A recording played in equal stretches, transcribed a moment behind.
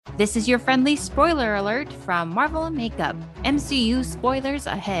This is your friendly spoiler alert from Marvel and Makeup. MCU spoilers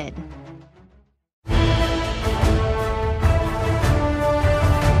ahead.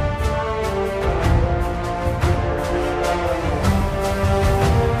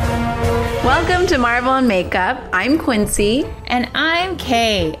 Welcome to Marvel and Makeup. I'm Quincy. And I'm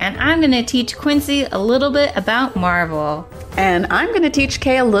Kay, and I'm going to teach Quincy a little bit about Marvel. And I'm going to teach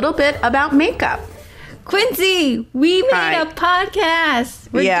Kay a little bit about makeup. Quincy, we made a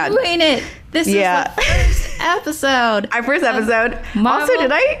podcast. We're doing it. This is the first episode. Our first episode. Marvel. Also,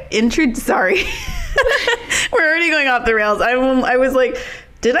 did I introduce... Sorry. We're already going off the rails. I was like,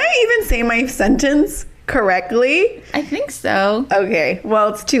 did I even say my sentence correctly? I think so. Okay.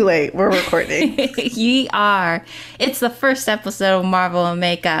 Well, it's too late. We're recording. We are. It's the first episode of Marvel and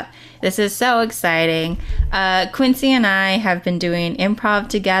Makeup. This is so exciting. Quincy and I have been doing improv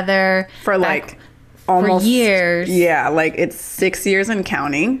together. For almost years. Yeah, like it's 6 years and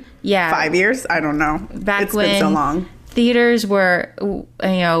counting. Yeah. 5 years? I don't know. It's been so long. Theaters were,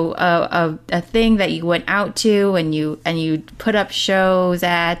 a thing that you went out to and you put up shows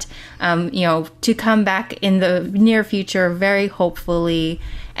at, to come back in the near future, very hopefully.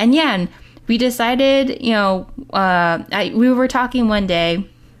 And we decided, we were talking one day.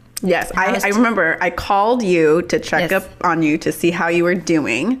 Yes, I remember I called you to check up on you to see how you were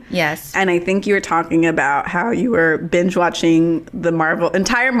doing. Yes. And I think you were talking about how you were binge watching the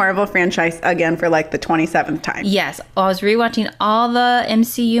entire Marvel franchise again for like the 27th time. Yes. I was rewatching all the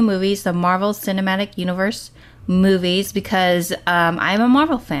MCU movies, the Marvel Cinematic Universe movies, because I'm a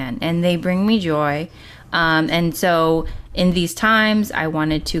Marvel fan and they bring me joy. And so in these times, I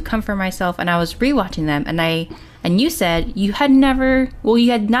wanted to comfort myself and I was rewatching them and you said you had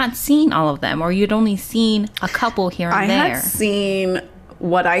not seen all of them, or you'd only seen a couple here and there. I had seen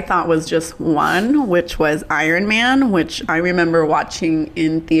what I thought was just one, which was Iron Man, which I remember watching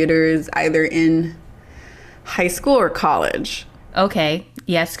in theaters either in high school or college. Okay.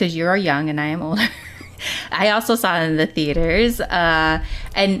 Yes, because you are young and I am older. I also saw it in the theaters. But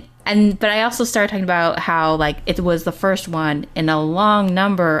I also started talking about how it was the first one in a long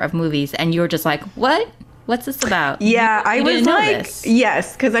number of movies, and you were just like, "What? What's this about?" Yeah, I was like,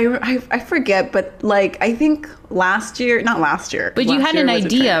 yes, because I forget, but I think not last year. But you had an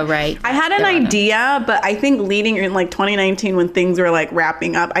idea, right? I had an idea, but I think leading in 2019 when things were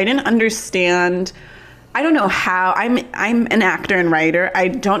wrapping up, I didn't understand. I don't know how. I'm an actor and writer. I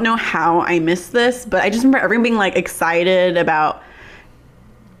don't know how I missed this, but I just remember everyone being excited about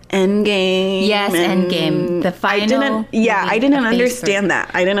Endgame. Yes, Endgame. The final. I didn't understand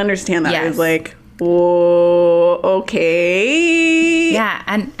that. I Yes. I was like, whoa, okay. Yeah,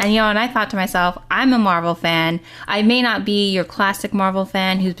 and I thought to myself, I'm a Marvel fan. I may not be your classic Marvel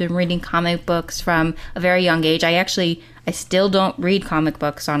fan who's been reading comic books from a very young age. I still don't read comic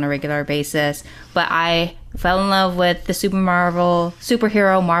books on a regular basis, but I fell in love with the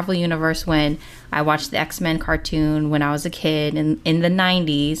superhero Marvel universe when I watched the X-Men cartoon when I was a kid in the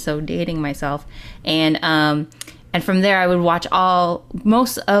 90s, so dating myself. And from there, I would watch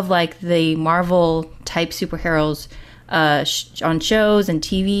most of the Marvel type superheroes on shows and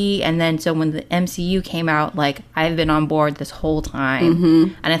TV. And then so when the MCU came out, I've been on board this whole time.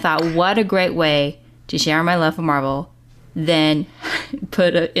 Mm-hmm. And I thought, what a great way to share my love for Marvel than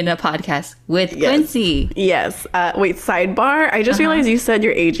put in a podcast with Quincy. Yes. Wait, sidebar. I just realized you said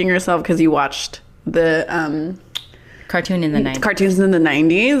you're aging yourself because you watched the cartoon in the 90s. Cartoons in the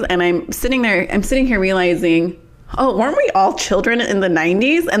 90s. And I'm sitting here realizing, oh, weren't we all children in the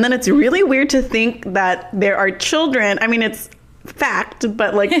 90s? And then it's really weird to think that there are children. I mean, it's fact,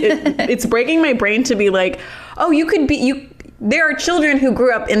 but it's breaking my brain to be oh, there are children who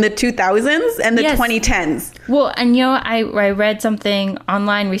grew up in the 2000s and the 2010s. Well, and I read something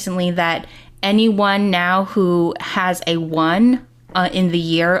online recently that anyone now who has a 1 in the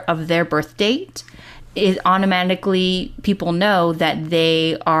year of their birth date is automatically, people know that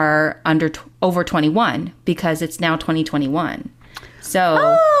they are over 21 because it's now 2021.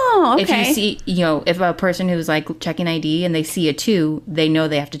 So if you see, if a person who's checking ID and they see a 2, they know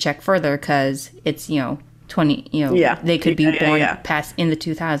they have to check further because it's, 20, they could be born past in the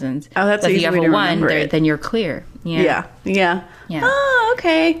 2000s. Oh, that's but if easy you have to a 1, remember then you're clear. Yeah. Oh,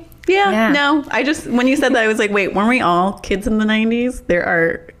 okay. Yeah. No, when you said that, I was like, wait, weren't we all kids in the 90s? There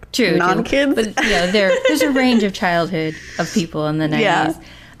are non-kids. But there's a range of childhood of people in the 90s.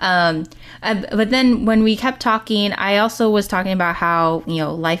 But then when we kept talking, I also was talking about how,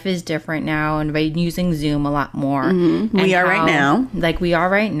 life is different now and by using Zoom a lot more. Mm-hmm. We are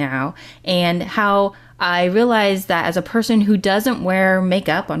right now. And how I realized that as a person who doesn't wear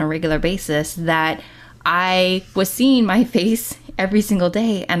makeup on a regular basis, that I was seeing my face every single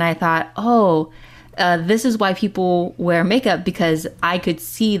day. And I thought, oh, this is why people wear makeup, because I could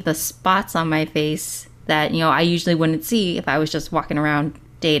see the spots on my face that, I usually wouldn't see if I was just walking around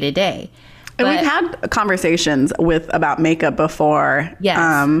day to day. And we've had conversations about makeup before. Yes.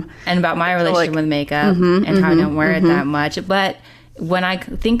 And about my relationship with makeup and how I don't wear it that much. But when I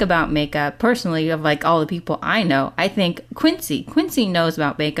think about makeup personally, of like all the people I know, I think Quincy knows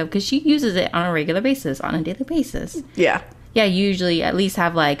about makeup because she uses it on a regular basis, on a daily basis. Yeah. Yeah, you usually at least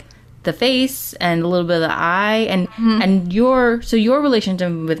have like the face and a little bit of the eye, and your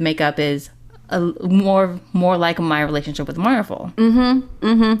relationship with makeup is more like my relationship with Marvel. Yeah,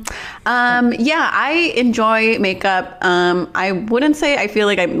 I enjoy makeup. I wouldn't say I feel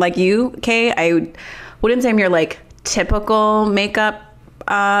like I'm like you, Kay. I wouldn't say I'm your like typical makeup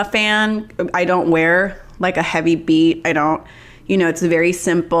fan. I don't wear like a heavy beat. I don't, it's very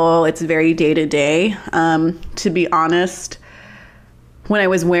simple. It's very day to day. To be honest, when I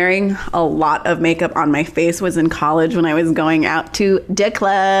was wearing a lot of makeup on my face was in college when I was going out to dick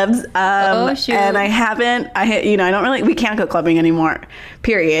clubs. And I don't really, we can't go clubbing anymore,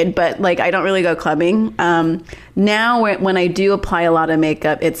 period. But like, I don't really go clubbing. Now when I do apply a lot of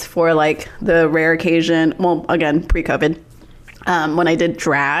makeup, it's for like the rare occasion. Well, again, pre-COVID, when I did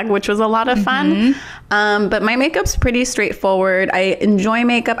drag, which was a lot of fun. But my makeup's pretty straightforward. I enjoy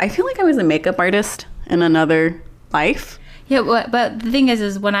makeup. I feel like I was a makeup artist in another life. Yeah, but the thing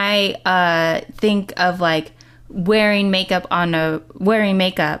is when I think of like wearing makeup,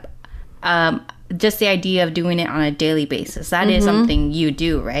 just the idea of doing it on a daily basis, that is something you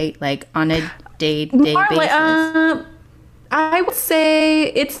do, right? Like on a day-to-day basis. I would say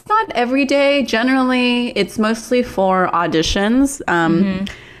it's not every day. Generally, it's mostly for auditions,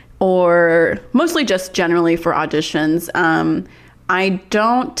 or mostly just generally for auditions. I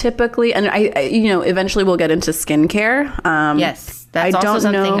don't typically, and I eventually we'll get into skincare. Yes, that's also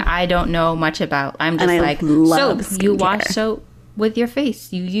something I don't know much about. I'm just like, soap. Skincare. You wash soap with your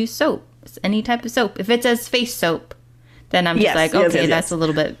face. You use soap. It's any type of soap. If it says face soap, then I'm just okay, that's a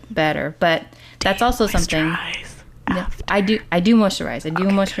little bit better. But that's also something. I do moisturize. I do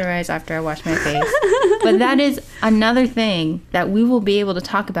moisturize after I wash my face. But that is another thing that we will be able to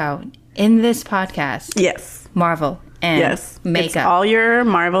talk about in this podcast. Yes. Marvel. And makeup. It's all your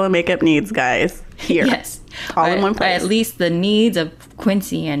Marvel and makeup needs, guys. Here. Yes. All in one place. At least the needs of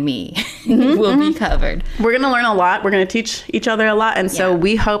Quincy and me will be covered. We're going to learn a lot. We're going to teach each other a lot. And so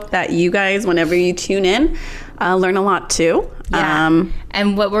we hope that you guys, whenever you tune in, learn a lot too. Yeah.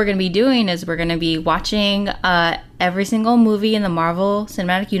 And what we're going to be doing is we're going to be watching every single movie in the Marvel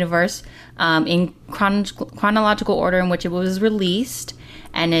Cinematic Universe in chronological order in which it was released.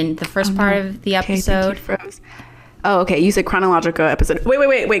 And in the first part of the episode... Oh, okay. You said chronological episode.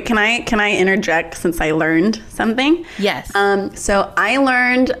 Wait. Can I interject since I learned something? Yes. So I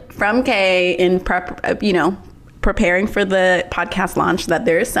learned from Kay in preparing for the podcast launch that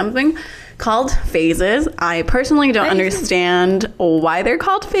there is something called phases. I personally don't understand why they're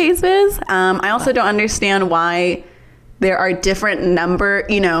called phases. I also don't understand why there are different numbers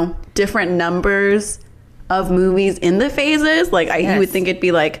of movies in the phases. Like you would think it'd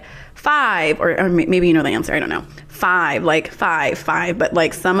be like 5 or maybe you know the answer. I don't know. 5, like 5, but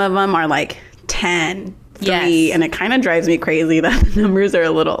like some of them are like 10, 3, and it kind of drives me crazy that the numbers are a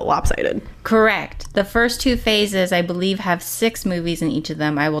little lopsided. Correct. The first 2 phases, I believe, have 6 movies in each of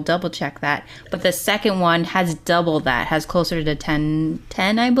them. I will double check that. But the second one has double that, has closer to 10,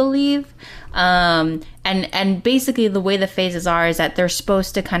 I believe. And basically the way the phases are is that they're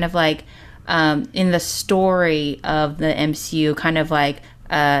supposed to kind of like, in the story of the MCU, kind of like,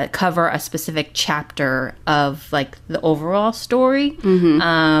 cover a specific chapter of like the overall story.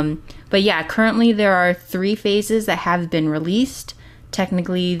 But yeah, currently there are 3 phases that have been released.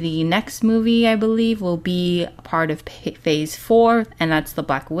 Technically, the next movie, I believe, will be part of phase 4, and that's the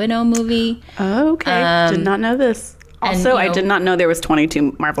Black Widow movie. Oh, okay. Did not know this. Also, I did not know there was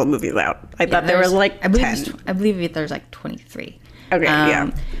 22 Marvel movies out. I thought there was like 10. I believe there's like 23. Okay, yeah.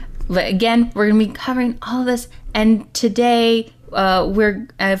 But again, we're going to be covering all of this, and today... for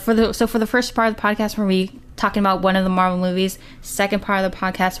the first part of the podcast, we're going to be talking about one of the Marvel movies. Second part of the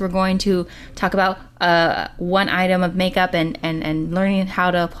podcast, we're going to talk about one item of makeup and learning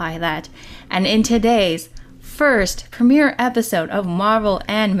how to apply that. And in today's first premiere episode of Marvel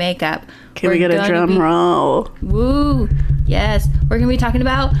and Makeup, can we get a drum roll? Woo! Yes, we're going to be talking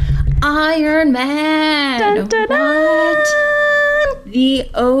about Iron Man. Dun, dun, dun. What? The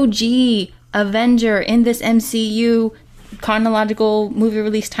OG Avenger in this MCU chronological movie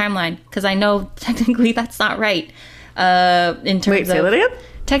release timeline, because I know technically that's not right. In terms of say that again?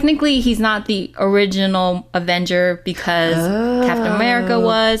 technically he's not the original Avenger because Captain America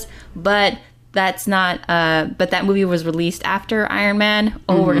was, but that's not but that movie was released after Iron Man.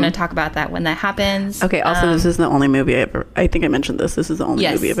 We're going to talk about that when that happens. Okay, also this is the only movie I think I mentioned this is the only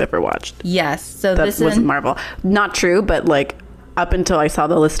movie I've ever watched. Yes. So that this was Marvel. Not true, but like up until I saw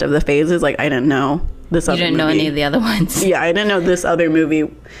the list of the phases, like I didn't know this other movie. You didn't know any of the other ones. Yeah, I didn't know this other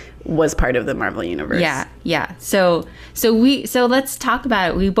movie was part of the Marvel universe. Yeah. So let's talk about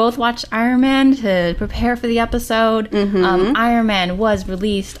it. We both watched Iron Man to prepare for the episode. Iron Man was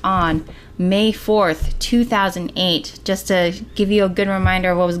released on May 4th, 2008. Just to give you a good reminder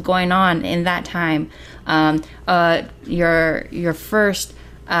of what was going on in that time. Your first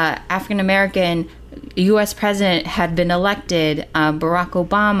African American U.S. president had been elected, Barack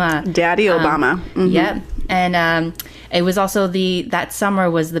Obama. Daddy Obama. Yep. And it was also that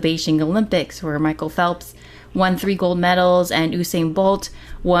summer was the Beijing Olympics where Michael Phelps won 3 gold medals and Usain Bolt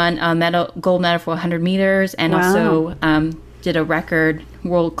won a gold medal for 100 meters and also did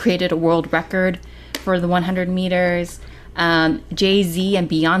created a world record for the 100 meters. Jay-Z and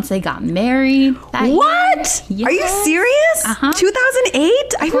Beyonce got married that What? year. Are you serious?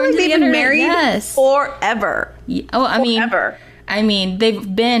 2008? I feel like they've been married forever. Forever. I mean,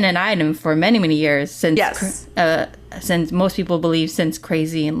 they've been an item for many, many years since since most people believe since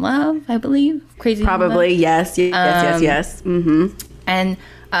Crazy in Love, I believe. Crazy Probably, in Love. yes. And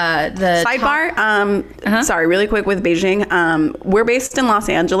the sidebar, sorry, really quick with Beijing. We're based in Los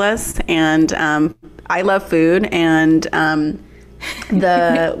Angeles and I love food and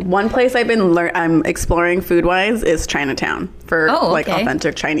the one place I've been I'm exploring food-wise is Chinatown for like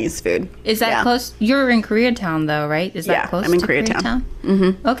authentic Chinese food. Is that close? You're in Koreatown though, right? Is that close? I'm in Koreatown.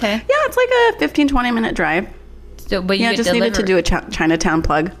 Okay. Yeah, it's like a 15-20 minute drive. So, but you just needed to do a Chinatown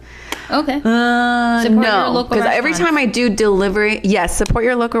plug. Okay. No, because every time I do delivery, support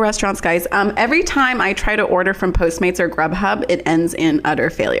your local restaurants, guys. Every time I try to order from Postmates or Grubhub, it ends in utter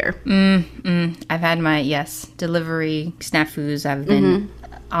failure. I've had my delivery snafus have been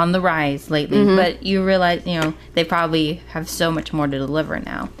on the rise lately, but you realize they probably have so much more to deliver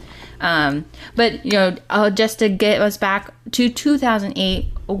now. But just to get us back to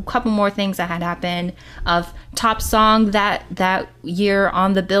 2008, a couple more things that had happened. Top song that year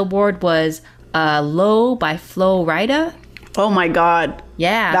on the Billboard was "Low" by Flo Rida. Oh my God!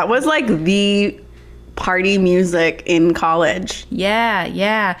 Yeah, that was like the party music in college.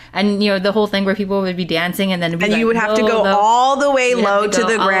 Yeah, and the whole thing where people would be dancing and then you would have to go all the way low to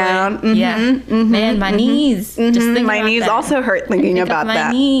the ground. Man, my knees. Just think my knees also hurt thinking about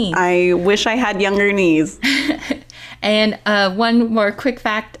that. Knees. I wish I had younger knees. And one more quick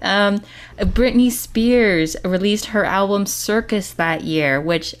fact, Britney Spears released her album Circus that year,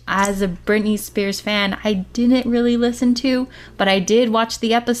 which as a Britney Spears fan, I didn't really listen to, but I did watch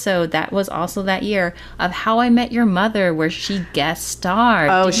the episode that was also that year of How I Met Your Mother, where she guest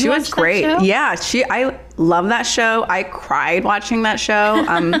starred. Oh, she was great. Yeah, I love that show. I cried watching that show.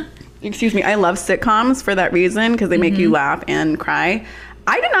 Excuse me. I love sitcoms for that reason because they make you laugh and cry.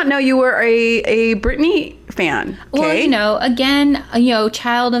 I did not know you were a Britney fan. Okay? Well, again,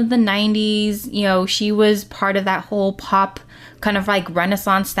 child of the 90s, she was part of that whole pop kind of like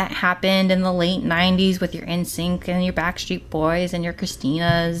renaissance that happened in the late 90s with your NSYNC and your Backstreet Boys and your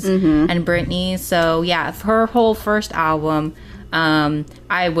Christinas and Britney. So, yeah, her whole first album,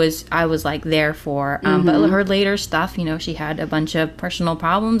 I was like there for, but her later stuff, she had a bunch of personal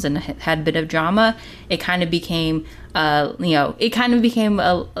problems and had a bit of drama. It kind of became, a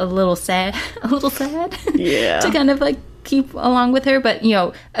little sad, to kind of like keep along with her. But,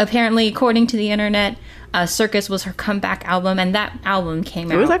 apparently according to the internet, Circus was her comeback album, and that album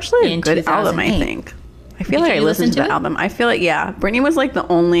came out. It was actually a good album, I think. I feel like I listened to the album. I feel like, Britney was like the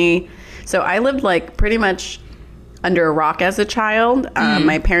only, so I lived like pretty much under a rock as a child.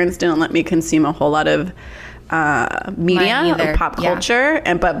 My parents didn't let me consume a whole lot of media or pop culture.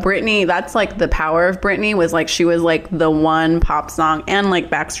 But Britney, that's like the power of Britney was like she was like the one pop song and like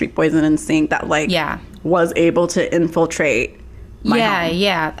Backstreet Boys and NSYNC that like was able to infiltrate my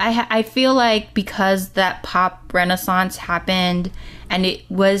home. I feel like because that pop renaissance happened and it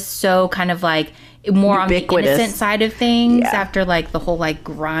was so kind of like more ubiquitous on the innocent side of things after like the whole like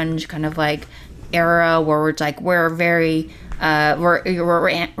grunge kind of like era where it's like we're very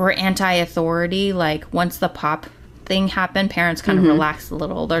we're anti-authority. Like once the pop thing happened, parents kind of relaxed a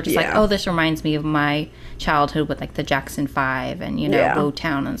little. They're just like, oh, this reminds me of my childhood with like the Jackson 5 and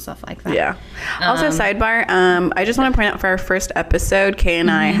Motown and stuff like that. Also sidebar, I just want to point out for our first episode, Kay and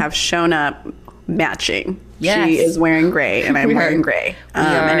I have shown up matching. She is wearing gray and I'm wearing gray.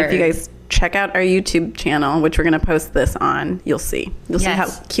 And if you guys check out our YouTube channel, which we're going to post this on. You'll see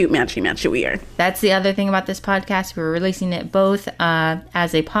how cute matchy we are. That's the other thing about this podcast. We're releasing it both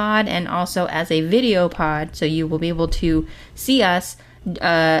as a pod and also as a video pod, so you will be able to see us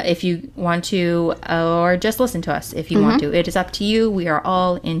if you want to, or just listen to us if you want to. It is up to you. We are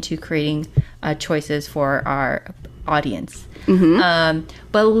all into creating choices for our audience.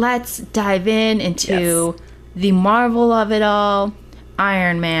 But let's dive into the Marvel of it all,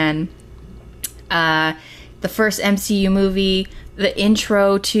 Iron Man. The first MCU movie, the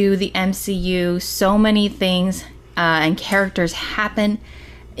intro to the MCU. So many things and characters happen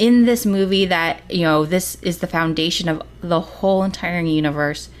in this movie that, this is the foundation of the whole entire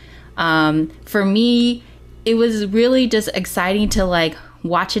universe. For me, it was really just exciting to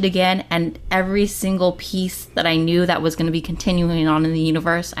watch it again, and every single piece that I knew that was going to be continuing on in the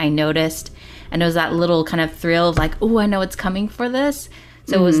universe, I noticed, and it was that little kind of thrill of oh, I know it's coming for this.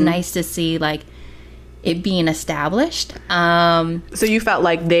 So it was nice to see it being established. So you felt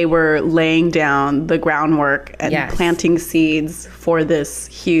like they were laying down the groundwork and planting seeds for this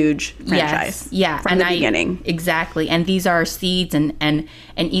huge franchise. From the beginning. Exactly. And these are seeds and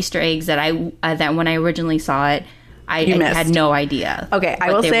Easter eggs that that when I originally saw it, I had no idea. Okay,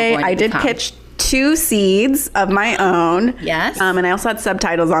 I will say I did pitch 2 seeds of my own. Yes. And I also had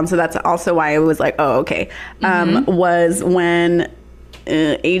subtitles on, so that's also why I was like, oh, okay. Was when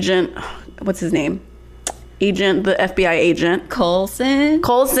Agent, what's his name? The FBI agent. Coulson.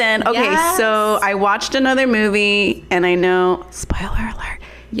 Okay, yes. So I watched another movie, and I know, spoiler alert.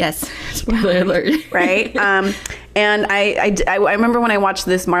 Yes, spoiler alert. Right? And I remember when I watched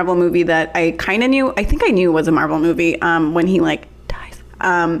this Marvel movie that I kind of knew, I think I knew it was a Marvel movie, when he dies.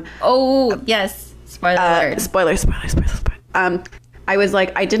 Oh, yes. Spoiler alert. Spoiler. I was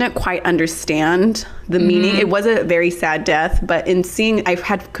I didn't quite understand the meaning. It was a very sad death, but in seeing, I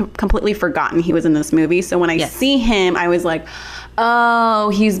had completely forgotten he was in this movie. So when I see him, I was like, oh,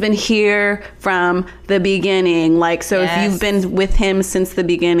 he's been here from the beginning. If you've been with him since the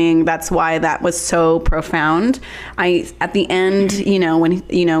beginning, that's why that was so profound. At the end, when,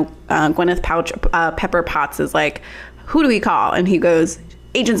 Gwyneth Pepper Potts is like, who do we call? And he goes,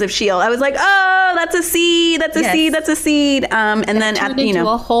 Agents of S.H.I.E.L.D. I was like, oh, that's a seed. That's a seed. That's a seed. And then into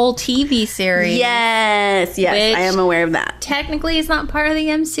a whole TV series. Yes, I am aware of that. Technically, it's not part of the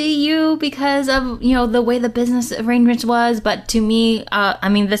MCU because of the way the business arrangement was. But to me,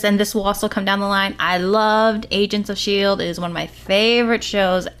 this will also come down the line. I loved Agents of S.H.I.E.L.D. It is one of my favorite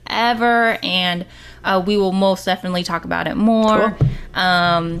shows ever, and we will most definitely talk about it more. Cool.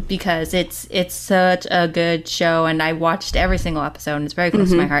 Because it's such a good show, and I watched every single episode, and it's very close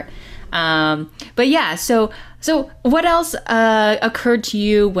to my heart. But yeah, so what else occurred to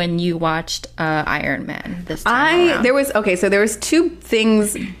you when you watched Iron Man this time around? There was 2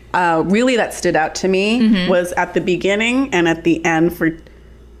 things really that stood out to me was at the beginning and at the end for,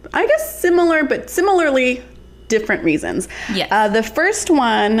 I guess, similar but similarly different reasons. Yes. The first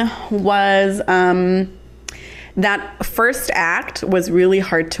one was that first act was really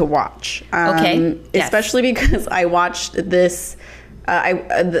hard to watch. Especially because I watched this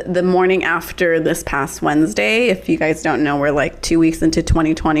the morning after this past Wednesday. If you guys don't know, we're 2 weeks into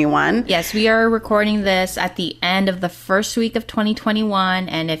 2021. Yes, we are recording this at the end of the first week of 2021,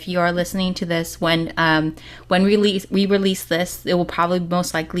 and if you are listening to this when we release this, it will probably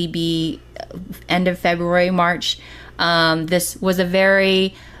most likely be end of February, March. This was a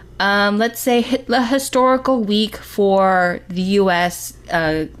very let's say a historical week for the U.S.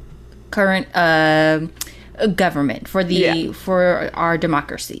 Current government, for our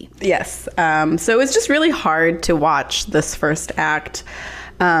democracy. Yes. So it's just really hard to watch this first act.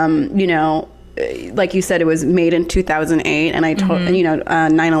 Like you said, it was made in 2008, and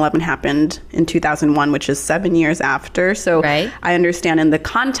 9/11 happened in 2001, which is 7 years after. So I understand in the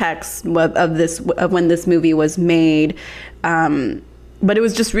context of when this movie was made. But it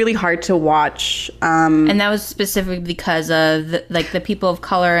was just really hard to watch. And that was specifically because of the people of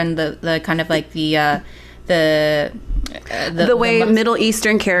color and the kind of the way Middle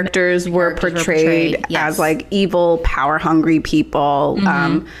Eastern characters were portrayed as evil, power hungry people.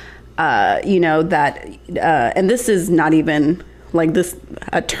 And this is not even this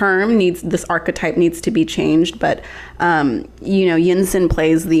archetype needs to be changed, but Yinsen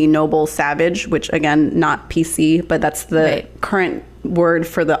plays the noble savage, which again, not PC, but that's the current word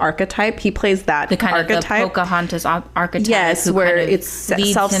for the archetype. He plays that the kind archetype. Of the Pocahontas archetype. Yes, where it's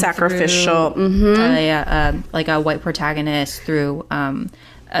self-sacrificial. Like a white protagonist through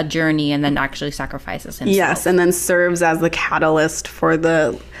a journey, and then actually sacrifices himself. Yes, and then serves as the catalyst for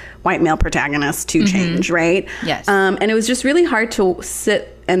the white male protagonist to change, right? Yes. And it was just really hard to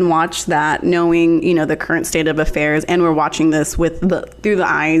sit and watch that knowing, you know, the current state of affairs, and we're watching this through the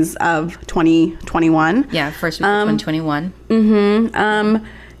eyes of 2021. Yeah, first week of 2021.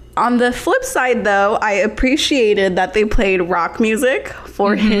 On the flip side, though, I appreciated that they played rock music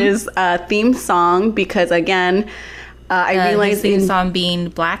for his theme song, because again, I realized his theme song being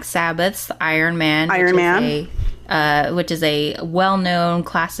Black Sabbath's Iron Man, which is a well-known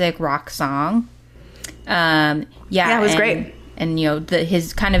classic rock song. Yeah, it was great. And you know,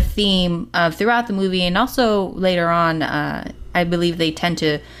 his kind of theme throughout the movie, and also later on, I believe they tend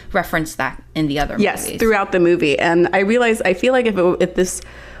to reference that in the other movies. Yes, throughout the movie. And I realized, I feel like if this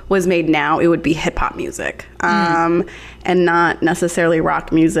was made now, it would be hip hop music, and not necessarily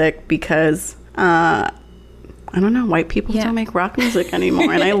rock music, because I don't know, white people don't make rock music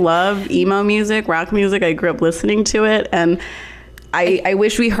anymore. And I love emo music, rock music. I grew up listening to it, and I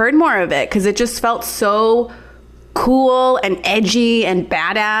wish we heard more of it, because it just felt so cool and edgy and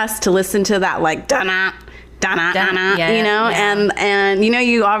badass to listen to that, like dana dana dana, you know, and you know,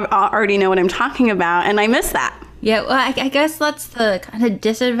 you already know what I'm talking about, and I miss that. Yeah, well, I guess that's the kind of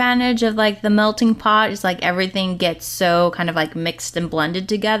disadvantage of like the melting pot, is like everything gets so kind of like mixed and blended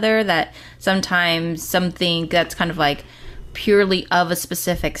together that sometimes something that's kind of like purely of a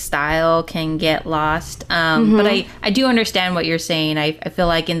specific style can get lost. But I do understand what you're saying. I feel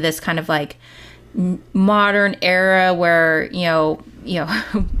like in this kind of like modern era where, you know,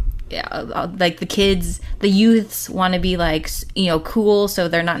 like the youths want to be like, you know, cool, so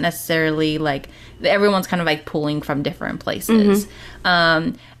they're not necessarily like, everyone's kind of like pulling from different places.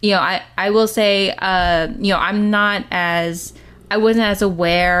 You know, I will say, you know, I wasn't as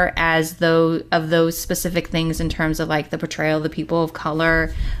aware as those specific things in terms of like the portrayal of the people of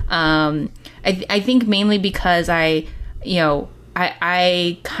color. I think mainly because I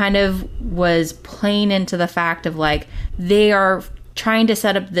kind of was playing into the fact of like, they are trying to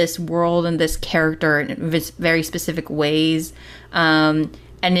set up this world and this character in very specific ways.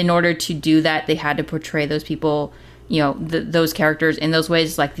 And in order to do that, they had to portray those people, you know, those characters in those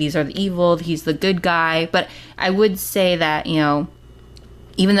ways. Like, these are the evil, he's the good guy. But I would say that, you know,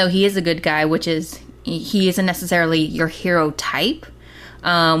 even though he is a good guy, he isn't necessarily your hero type,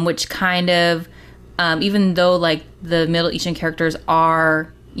 which kind of, even though like the Middle Eastern characters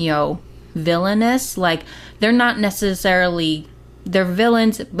are, you know, villainous, like they're not necessarily, they're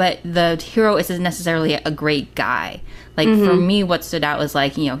villains, but the hero isn't necessarily a great guy. Like, for me, what stood out was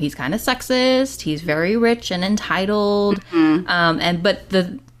like, you know, he's kind of sexist, he's very rich and entitled, but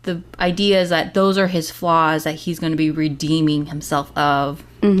the idea is that those are his flaws that he's going to be redeeming himself of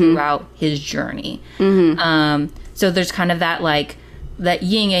throughout his journey. So there's kind of that like that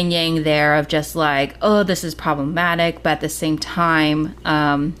yin and yang there of just like, oh, this is problematic, but at the same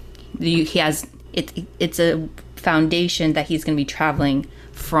time, he has it's a foundation that he's going to be traveling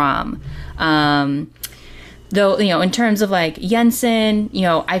from. Though, you know, in terms of like Yinsen, you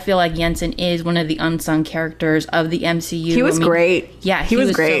know, I feel like Yinsen is one of the unsung characters of the MCU. He was great. Yeah, he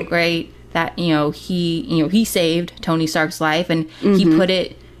was great. So great that, he saved Tony Stark's life, and he put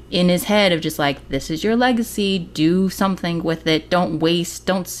it in his head of just like, this is your legacy, do something with it,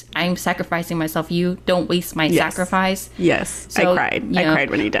 I'm sacrificing myself, you don't waste my sacrifice. Yes. So, I cried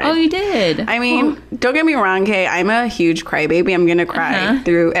when he died. Oh, you did? I mean, don't get me wrong, Kay, I'm a huge crybaby. I'm gonna cry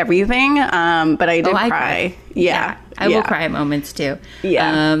through everything, but I did cry. Yeah, I will cry at moments too.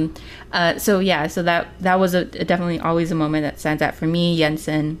 Yeah. So that was definitely always a moment that stands out for me,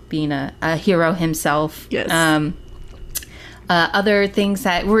 Yinsen being a hero himself. Yes. Other things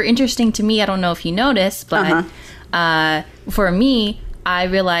that were interesting to me, I don't know if you noticed, but for me, I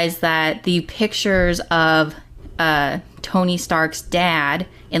realized that the pictures of Tony Stark's dad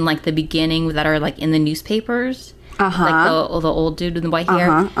in like the beginning that are like in the newspapers, like the old dude with the white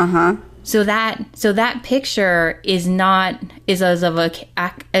hair. So that picture is as of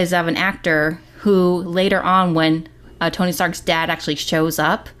an actor who later on, when Tony Stark's dad actually shows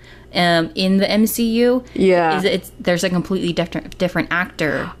up in the MCU, there's a completely different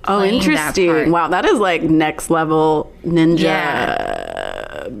actor. Oh, interesting! That part. Wow, that is like next level ninja.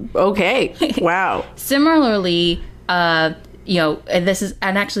 Yeah. Okay. Wow. Similarly, this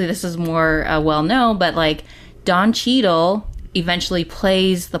is more well known, but like Don Cheadle eventually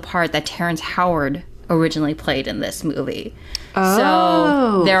plays the part that Terrence Howard originally played in this movie.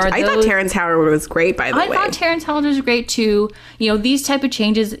 Oh, so I thought Terrence Howard was great, by the way. I thought Terrence Howard was great too. You know, these type of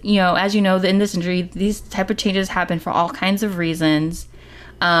changes, you know, as you know, in this industry, these type of changes happen for all kinds of reasons.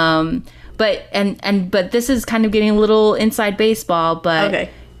 But this is kind of getting a little inside baseball, but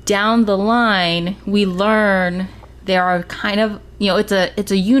down the line, we learn there are kind of, you know, it's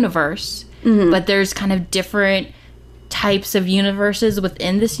a universe, but there's kind of different types of universes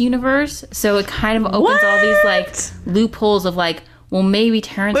within this universe. So it kind of opens all these like loopholes of like, well, maybe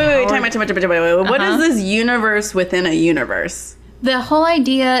Terrence Howard... Wait. What is this universe within a universe? The whole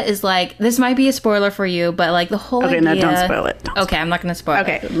idea is like, this might be a spoiler for you, but like the whole idea... Okay, no, don't spoil it. Okay, I'm not going to spoil it.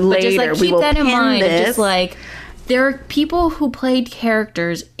 Okay, But just like keep that in mind. This. Just like, there are people who played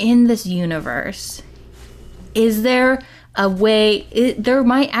characters in this universe. Is there a way... there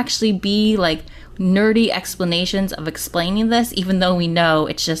might actually be like nerdy explanations of explaining this, even though we know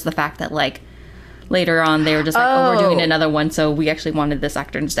it's just the fact that like later on they were just like, oh, we're doing another one, so we actually wanted this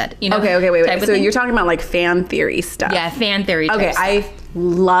actor instead. You know? Okay, wait. So you're talking about like fan theory stuff. Yeah, fan theory. Okay, I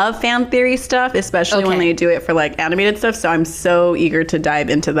love fan theory stuff, especially when they do it for like animated stuff. So I'm so eager to dive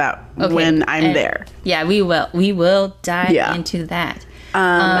into that when I'm there. Yeah, we will. We will dive into that.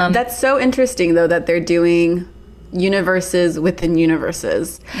 That's so interesting though that they're doing universes within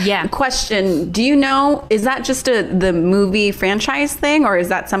universes. Yeah. Question, do you know, is that just the movie franchise thing, or is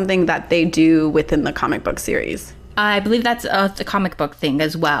that something that they do within the comic book series? I believe that's a comic book thing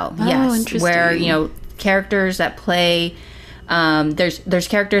as well. Oh, yes. interesting. Where, you know, characters that play there's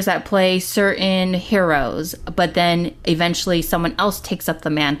characters that play certain heroes, but then eventually someone else takes up the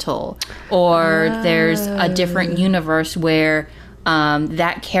mantle, or there's a different universe where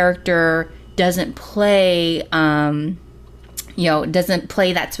that character doesn't play doesn't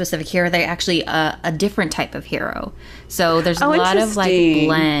play that specific hero. They're actually a different type of hero. So there's a lot of like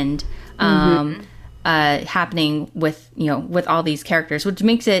blend happening with with all these characters, which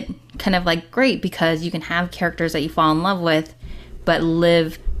makes it kind of like great because you can have characters that you fall in love with but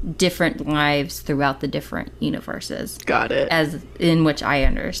live different lives throughout the different universes. Got it. As in which I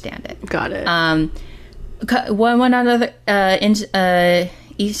understand it. Got it. One other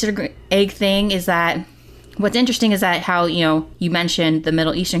Easter egg thing is that what's interesting is that how you mentioned the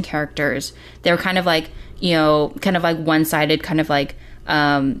Middle Eastern characters, they were kind of like one-sided, kind of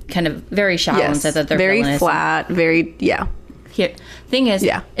very shallow and said that they're very villainous. Flat, very Here, thing is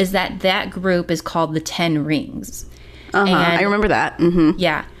that group is called the Ten Rings. I remember that.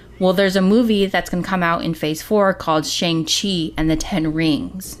 Yeah. Well, there's a movie that's going to come out in Phase 4 called Shang-Chi and the Ten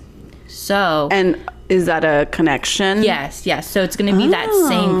Rings. So... And is that a connection? Yes. So it's going to be that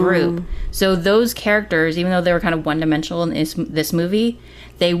same group. So those characters, even though they were kind of one-dimensional in this movie,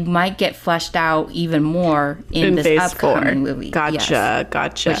 they might get fleshed out even more in this Phase upcoming 4. movie. Gotcha.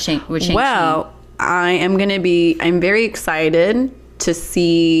 With Shang-Chi. Well, I'm very excited to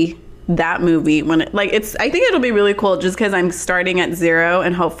see that movie when I think it'll be really cool just because I'm starting at 0,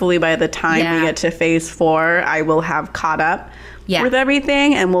 and hopefully by the time we get to Phase 4 I will have caught up with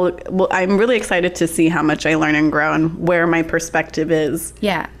everything, and I'm really excited to see how much I learn and grow and where my perspective is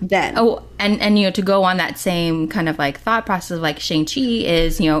then. Oh, and to go on that same kind of like thought process of like Shang-Chi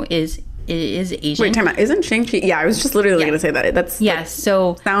is Asian. Wait, time out. Isn't Shang-Chi? Yeah, I was just literally going to say that.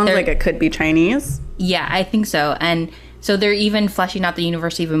 So sounds like it could be Chinese. Yeah, I think so. And so they're even fleshing out the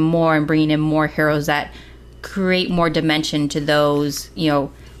universe even more and bringing in more heroes that create more dimension to those, to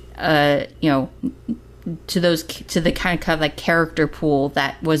the kind of like character pool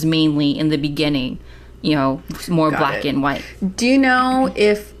that was mainly in the beginning, more black and white. Do you know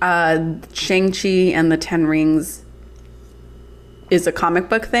if Shang-Chi and the Ten Rings is a comic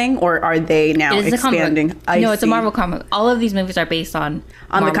book thing, or are they now expanding? No, it's a Marvel comic. All of these movies are based on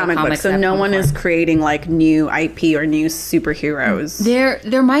Marvel the comic book. So no one is creating like new IP or new superheroes.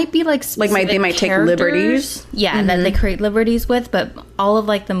 There might be like they might take liberties. Yeah, that they create liberties with, but all of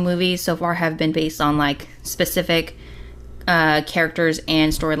like the movies so far have been based on like specific characters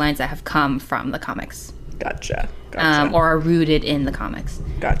and storylines that have come from the comics. Gotcha. Or are rooted in the comics.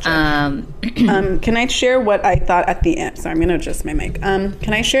 Gotcha. Can I share what I thought at the end? Sorry, I'm going to adjust my mic.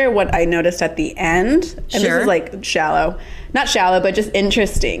 Can I share what I noticed at the end? And sure. This is like shallow. Not shallow, but just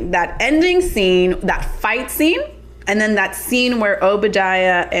interesting. That ending scene, that fight scene, and then that scene where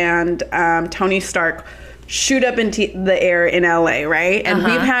Obadiah and Tony Stark shoot up into the air in LA, right? And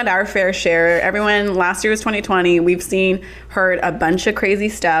we've had our fair share. Everyone, last year was 2020. We've heard a bunch of crazy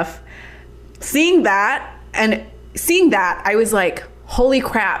stuff. Seeing that, I was like, holy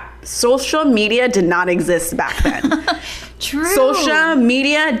crap, social media did not exist back then. True. Social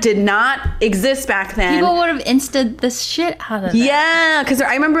media did not exist back then. People would have insted the shit out of it. Yeah, because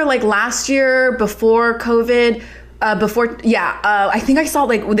I remember like last year before COVID, I think I saw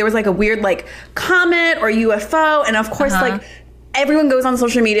like there was like a weird like comet or UFO, and of course like everyone goes on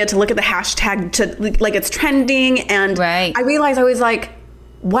social media to look at the hashtag to like it's trending, and I realized I was like,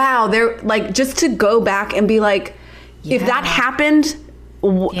 wow, they're like, just to go back and be like, if that happened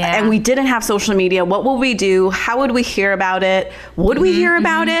Yeah. and we didn't have social media, what would we do? How would we hear about it? Would we hear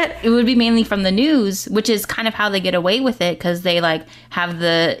about it? It would be mainly from the news, which is kind of how they get away with it, because they like have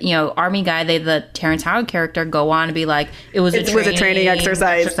the army guy, the Terrence Howard character, go on to be like, it was a training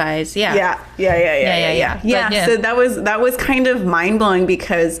exercise. Yeah. Yeah. So that was kind of mind blowing,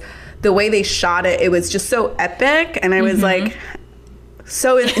 because the way they shot it, it was just so epic, and I was like,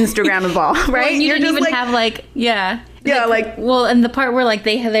 so Instagrammable, right? Well, you didn't even have well, and the part where like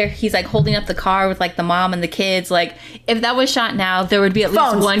he's like holding up the car with like the mom and the kids, like if that was shot now, there would be at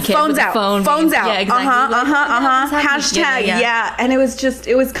least one kid with a phone. Phones out. Yeah, exactly. Hashtag. Yeah. And it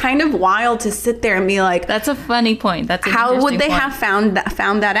was kind of wild to sit there and be like, that's a funny point. That's how would they have found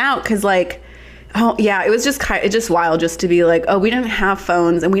that out? Because like, oh yeah, it was just wild just to be like, oh, we didn't have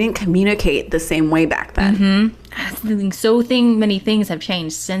phones and we didn't communicate the same way back then. Many things have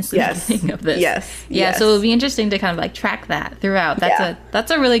changed since the beginning of this. Yes. So it'll be interesting to kind of like track that throughout.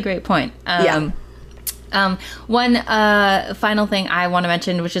 That's a really great point. One final thing I want to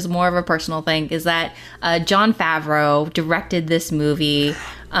mention, which is more of a personal thing, is that Jon Favreau directed this movie.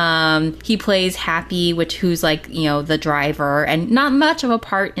 He plays Happy, who's like, the driver, and not much of a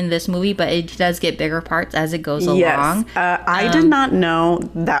part in this movie, but it does get bigger parts as it goes along. I did not know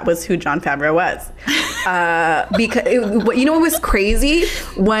that was who Jon Favreau was. Because what was crazy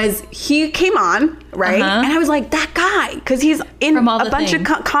was he came on, right? And I was like, that guy, because he's in a bunch of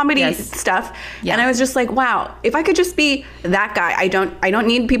comedy stuff. Yeah. And I was just like, wow, if I could just be that guy, I don't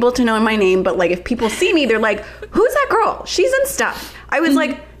need people to know my name, but like if people see me, they're like, who's that girl? She's in stuff. I was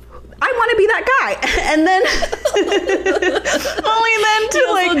like, I want to be that guy. And then only then to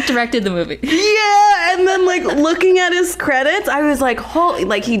he also directed the movie. Yeah, and then like looking at his credits, I was like, holy,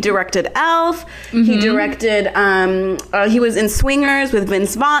 like he directed Elf, he directed he was in Swingers with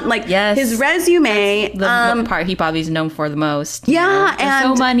Vince Vaughn, like his resume, the part he probably is known for the most. Yeah,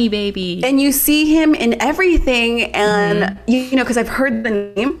 and So Money Baby. And you see him in everything, and because I've heard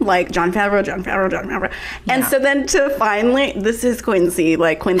the name like Jon Favreau. And so then to finally, this is Quincy,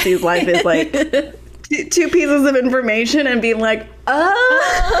 like Quincy's life is like two pieces of information and being like,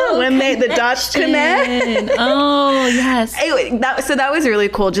 when the dots connect. Oh yes. Anyway, that was really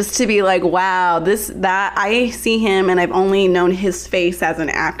cool, just to be like, wow, that I see him and I've only known his face as an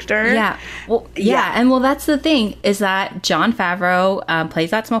actor. Yeah. Well, yeah. And that's the thing, is that Jon Favreau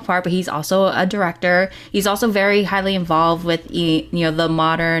plays that small part, but he's also a director. He's also very highly involved with the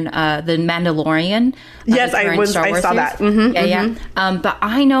modern the Mandalorian. Yes, I saw that. But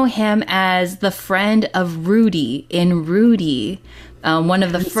I know him as the friend of Rudy in Rudy. One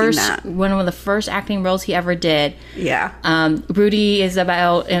of the first acting roles he ever did. Yeah. Rudy is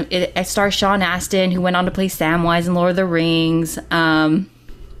about it stars Sean Astin, who went on to play Samwise in Lord of the Rings.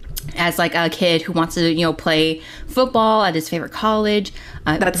 As like a kid who wants to play football at his favorite college.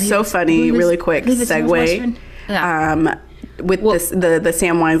 That's so funny. Really quick segue. With the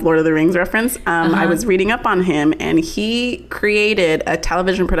Samwise Lord of the Rings reference, I was reading up on him, and he created a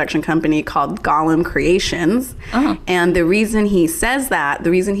television production company called Gollum Creations. And the reason he says that,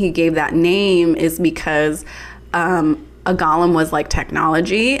 the reason he gave that name, is because a golem was like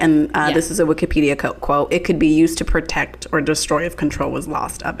technology, and this is a Wikipedia quote. It could be used to protect or destroy if control was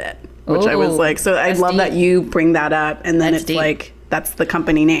lost of it. Which I was like, so I love that you bring that up, and then it's deep. Like, that's the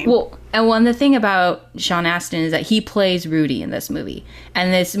company name. Well, and the thing about Sean Astin is that he plays Rudy in this movie.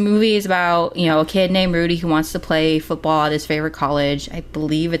 And this movie is about, a kid named Rudy who wants to play football at his favorite college. I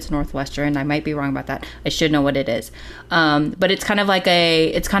believe it's Northwestern. I might be wrong about that. I should know what it is. But it's kind of like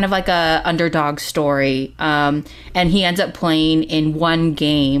a underdog story. And he ends up playing in one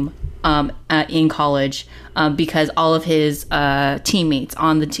game in college because all of his teammates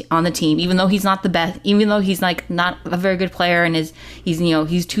on the team, even though he's not the best, even though he's like not a very good player and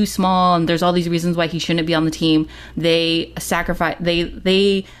he's too small and there's all these reasons why he shouldn't be on the team, they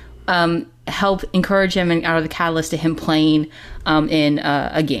help encourage him and are the catalyst to him playing in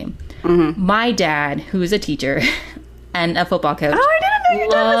a game. My dad, who is a teacher and a football coach, I didn't know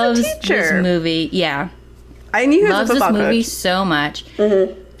your dad was a teacher. This movie. Yeah, I knew he was a football coach. Loves this movie so much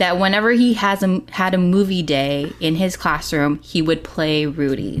that whenever he had a movie day in his classroom, he would play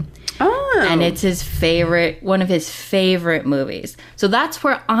Rudy. Oh. And it's one of his favorite movies. So that's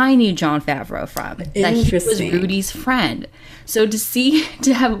where I knew Jon Favreau from. That he was Rudy's friend. So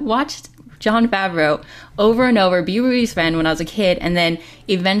to have watched Jon Favreau over and over, be Rudy's friend when I was a kid, and then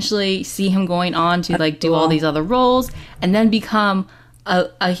eventually see him going on to like do all these other roles, and then become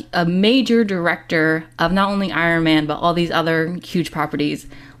a major director of not only Iron Man but all these other huge properties.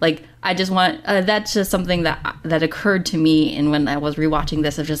 Like, I just want that's just something that occurred to me, and when I was rewatching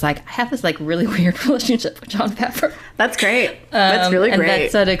this, of just like, I have this like really weird relationship with John Favreau. That's great. That's really great. And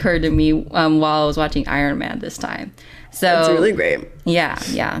that's what occurred to me while I was watching Iron Man this time. So that's really great.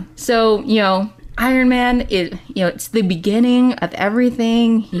 Yeah. So, Iron Man, it's the beginning of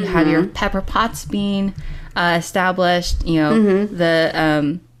everything. You have your Pepper Potts being established.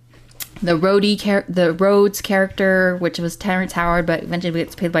 The Rhodes character, which was Terrence Howard, but eventually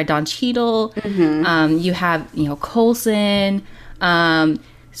gets played by Don Cheadle. You have Coulson.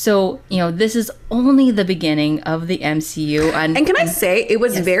 So, this is only the beginning of the MCU. And can I say, it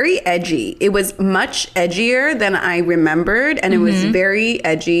was very edgy. It was much edgier than I remembered, and it was very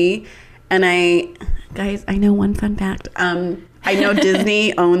edgy. And guys, I know one fun fact. I know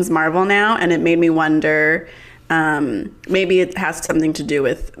Disney owns Marvel now, and it made me wonder, maybe it has something to do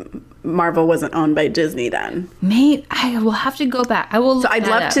with Marvel wasn't owned by Disney then. Mate, I will have to go back. I will. So I'd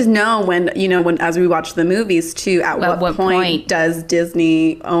love to know when as we watch the movies too, at what point does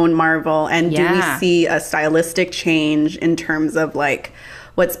Disney own Marvel, and do we see a stylistic change in terms of like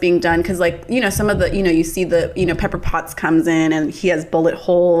what's being done? Because some of the you see the Pepper Potts comes in and he has bullet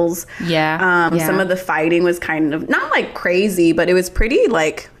holes. Some of the fighting was kind of not like crazy, but it was pretty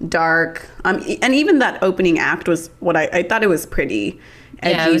like dark. And even that opening act was what I thought it was pretty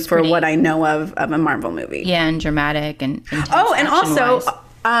edgy for what I know of a Marvel movie. Yeah, and dramatic and and also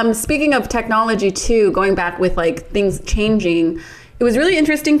speaking of technology too, going back with like things changing, it was really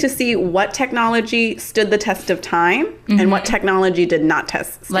interesting to see what technology stood the test of time and what technology did not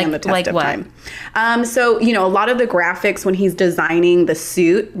stand the test of time. So, a lot of the graphics when he's designing the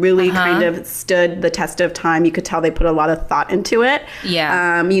suit really kind of stood the test of time. You could tell they put a lot of thought into it.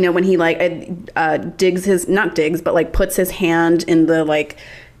 Yeah. When he puts his hand in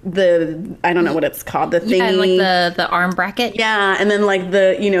I don't know what it's called, the thingy. Yeah, like the arm bracket. Yeah, and then like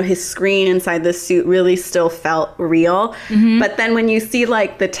his screen inside the suit really still felt real. But then when you see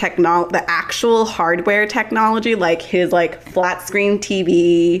like the actual hardware technology, like his like flat screen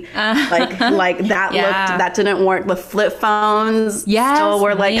TV, like that didn't work. The flip phones still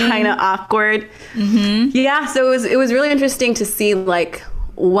were like kind of awkward. Yeah, so it was really interesting to see like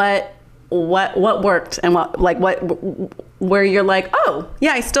what worked and where you're like, oh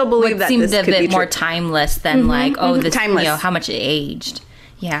yeah, I still believe that seemed this a could be bit more true. timeless than this timeless. How much it aged.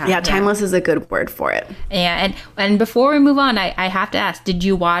 Yeah, timeless is a good word for it. Yeah, and before we move on, I have to ask, did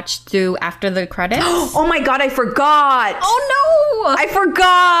you watch through after the credits? Oh my god, I forgot. Oh no, I forgot.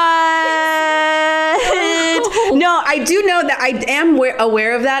 No, I do know that. I am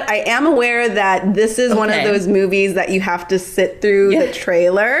aware of that. I am aware that this is one of those movies that you have to sit through the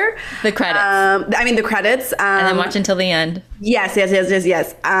trailer. The credits. The credits. And then watch until the end. Yes.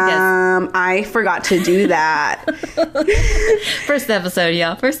 I forgot to do that. First episode.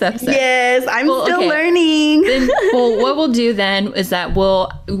 Yes, I'm still learning. Then, what we'll do then is that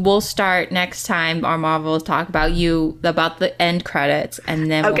we'll start next time our Marvels talk about the end credits,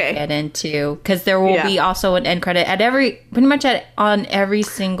 and then we'll get into, because there will be also an end credit on every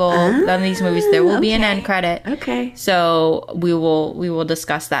single one of these movies. There will be an end credit. Okay. So we will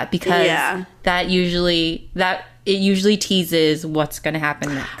discuss that, because it usually teases what's going to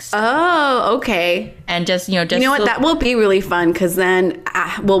happen next. Oh, okay. And just you know what, that will be really fun, because then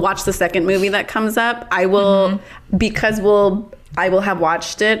we'll watch the second movie that comes up. I will, because I will have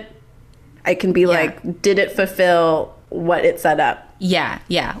watched it. I can be like, did it fulfill what it set up? Yeah.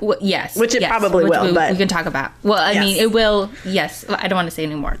 Yes. Which it probably will, but we can talk about. Well, I mean, it will. Yes. I don't want to say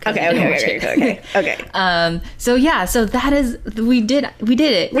anymore. Okay. So that is, we did it. We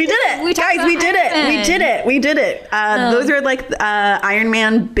did it. Those are like Iron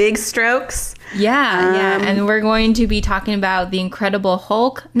Man big strokes. Yeah. And we're going to be talking about the Incredible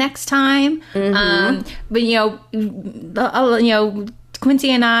Hulk next time. But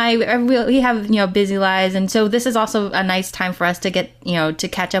Quincy and I, we have busy lives, and so this is also a nice time for us to get to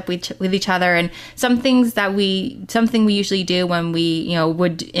catch up with each other. And something we usually do when we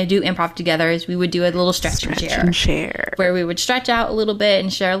would do improv together is we would do a little stretch and share, where we would stretch out a little bit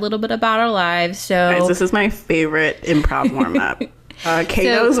and share a little bit about our lives. So guys, this is my favorite improv warm up. Kay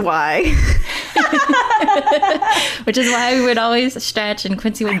knows why. Which is why we would always stretch, and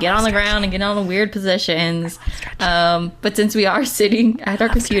Quincy would get on the ground and get on the weird positions. But since we are sitting at our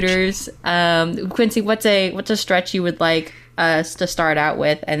computers, Quincy, what's a stretch you would like us to start out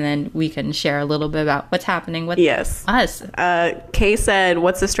with, and then we can share a little bit about what's happening with Yes. us. Kay said,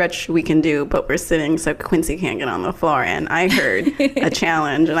 what's the stretch we can do? But we're sitting so Quincy can't get on the floor. And I heard a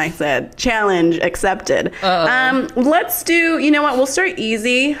challenge, and I said, challenge accepted. Let's do, you know what? We'll start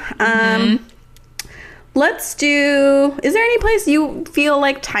easy. Let's do, is there any place you feel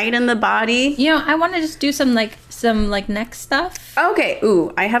like tight in the body? You know, I want to just do some neck stuff. Okay.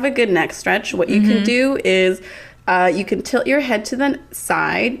 Ooh, I have a good neck stretch. What you can do is you can tilt your head to the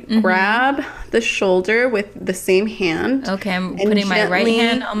side, grab the shoulder with the same hand. Okay, I'm putting my right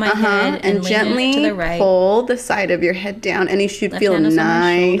hand on my head and gently to the right. pull the side of your head down, and you should feel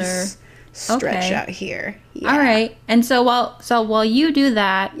nice stretch out here. Yeah. All right. And so while you do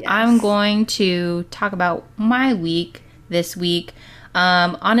that, Yes. I'm going to talk about my week this week.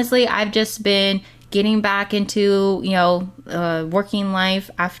 Honestly, I've just been getting back into, working life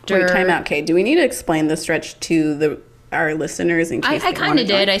after. Wait, time out, Kay. Do we need to explain the stretch to our listeners in case I kind of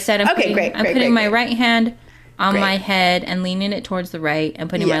did. I said I'm putting my right hand on my head and leaning it towards the right, and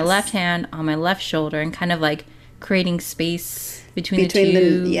putting my left hand on my left shoulder, and kind of like creating space between the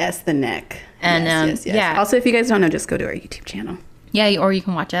two. The neck. And yes. yeah. Also, if you guys don't know, just go to our YouTube channel. Yeah, or you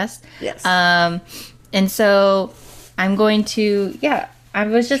can watch us. Yes. And so I'm going to, I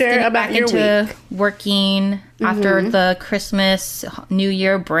was just getting back into working after the Christmas, New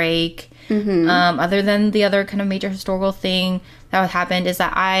Year break. Other than the other kind of major historical thing that happened is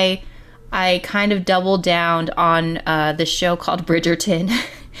that I kind of doubled down on the show called Bridgerton.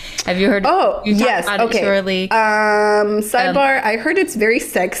 Have you heard? Oh, yes. Okay. Sidebar. I heard it's very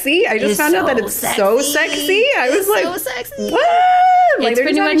sexy. I just found out that it's so sexy. I was like, so sexy. What? Like, It's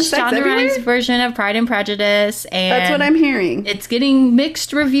pretty much Shonda Rhimes' version of Pride and Prejudice, and that's what I'm hearing. It's getting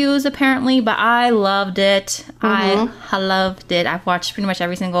mixed reviews apparently, but I loved it. I loved it. I've watched pretty much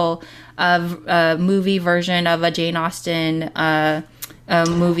every single movie version of a Jane Austen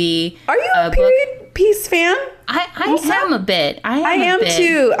movie. Are you a period piece fan? I am a bit. I am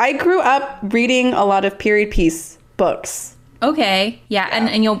too. I grew up reading a lot of period piece books. Okay. Yeah.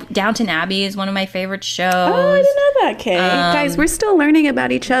 And Downton Abbey is one of my favorite shows. Oh, I didn't know that, Kay. Guys, we're still learning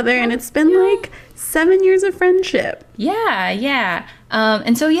about each other, and it's been like 7 years of friendship. Yeah.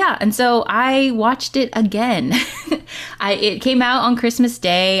 And so I watched it again. It came out on Christmas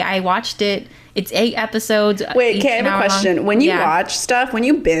Day. I watched it. It's 8 episodes. Wait, Kay, I have a question. When you watch stuff, when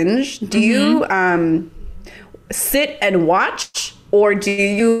you binge, do you sit and watch, or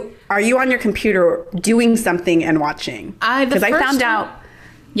are you on your computer doing something and watching? Because I found out.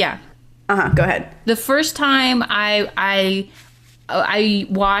 Yeah. Go ahead. The first time I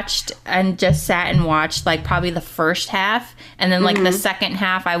watched and just sat and watched like probably the first half, and then like the second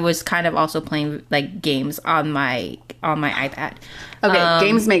half I was kind of also playing like games on my iPad. Okay,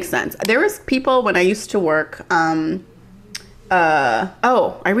 games make sense. There was people when I used to work. I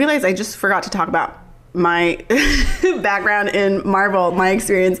realized I just forgot to talk about my background in Marvel, my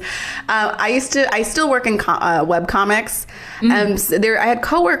experience. I still work in web comics, and I had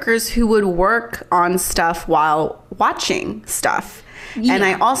coworkers who would work on stuff while watching stuff. Yeah. And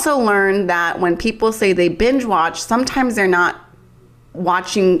I also learned that when people say they binge watch, sometimes they're not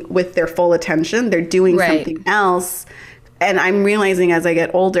watching with their full attention. They're doing something else. And I'm realizing as I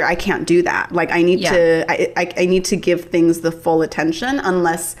get older, I can't do that. Like I need I need to give things the full attention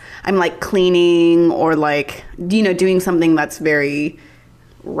unless I'm like cleaning or like, doing something that's very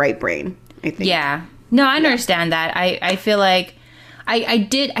right brain, I think. Yeah. No, I understand that. I feel like I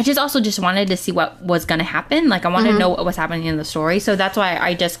just wanted to see what was going to happen. Like I wanted to know what was happening in the story. So that's why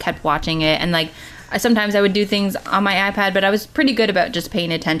I just kept watching it. And like sometimes I would do things on my iPad, but I was pretty good about just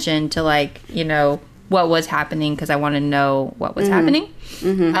paying attention to like, what was happening because I want to know what was happening.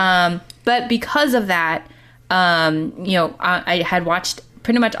 But because of that, I had watched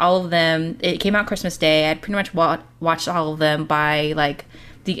pretty much all of them. It came out Christmas Day. I had pretty much watched all of them by like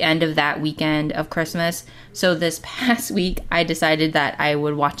the end of that weekend of Christmas. So this past week, I decided that I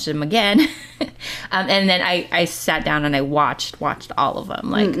would watch them again. And then I sat down and I watched all of them.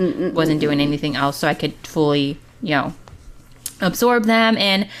 Like wasn't doing anything else, so I could fully, absorb them,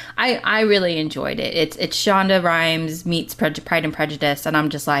 and I really enjoyed it. It's Shonda Rhimes meets Pride and Prejudice, and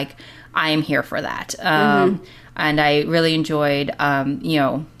I'm just like, I am here for that. And I really enjoyed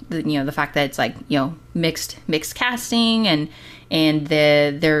the fact that it's like mixed casting, and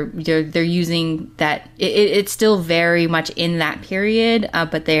they're using that it's still very much in that period,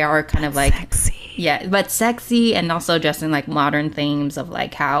 but they are kind of like sexy, but sexy, and also just in like modern themes of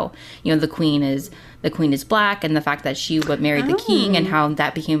like how the queen is the queen is black, and the fact that she would marry the king, and how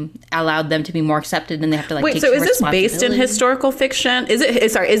that allowed them to be more accepted, and they have to like Wait, take so is this based in responsibility. historical fiction?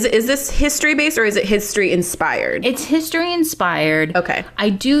 Is this history based or is it history inspired? It's history inspired. Okay. I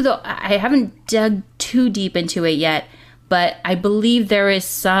do though. I haven't dug too deep into it yet, but I believe there is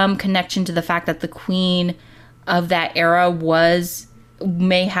some connection to the fact that the queen of that era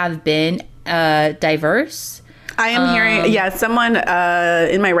may have been diverse. I am hearing, someone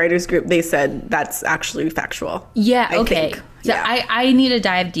in my writers group, they said that's actually factual. Yeah, I okay. think. So Yeah. I need to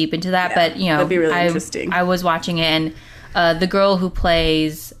dive deep into that, but you know, that'd be really interesting. I was watching it, and the girl who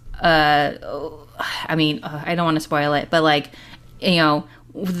plays, I don't want to spoil it, but like, you know,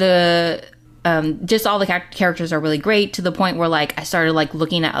 the just all the characters are really great to the point where like I started like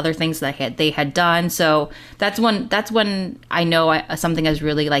looking at other things that they had done. So that's when I know something has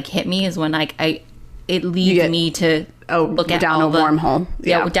really like hit me, is when like it leads me to look at down all a wormhole.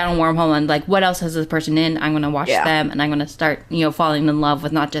 Yeah, down a wormhole, and like what else has this person in? I'm gonna watch them, and I'm gonna start falling in love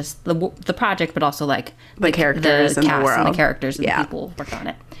with not just the project, but also like the characters the and cast the world, and the characters and the people who worked on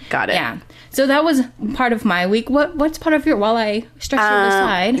it. Got it. Yeah. So that was part of my week. What's part of your, while I stretch you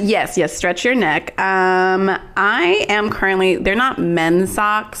aside? Yes, stretch your neck. I am currently, they're not men's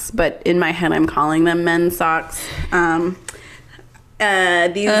socks, but in my head I'm calling them men's socks.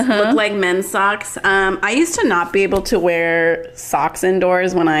 These look like men's socks. I used to not be able to wear socks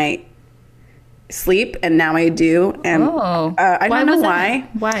indoors when I sleep, and now I do. And I don't know why.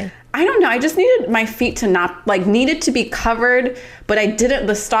 Why? I don't know. I just needed my feet to needed to be covered, but I didn't.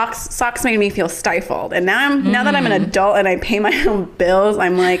 The socks made me feel stifled. And now that I'm an adult and I pay my own bills,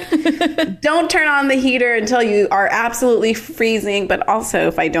 I'm like, don't turn on the heater until you are absolutely freezing. But also,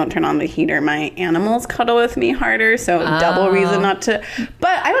 if I don't turn on the heater, my animals cuddle with me harder. So double reason not to.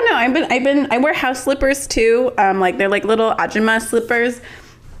 But I don't know. I wear house slippers too. They're like little Ajima slippers.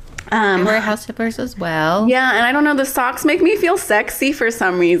 I wear house slippers as well. Yeah, and I don't know, the socks make me feel sexy for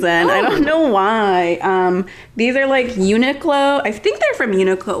some reason. I don't know why. These are like Uniqlo. I think they're from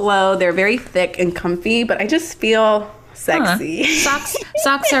Uniqlo. They're very thick and comfy, but I just feel sexy.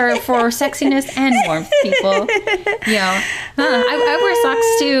 Socks are for sexiness and warmth, people. I wear socks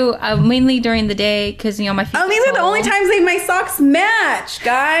too, mainly during the day because my feet. Oh, these are the only times my socks match,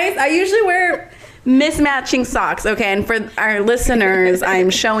 guys. I usually wear mismatching socks. Okay, and for our listeners, I'm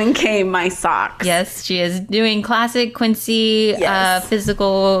showing Kay my socks. Yes, she is doing classic Quincy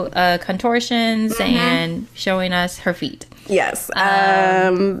physical contortions and showing us her feet. Yes.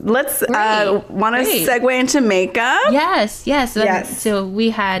 Let's want to segue into makeup. Yes. So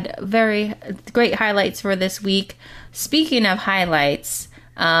we had very great highlights for this week. Speaking of highlights,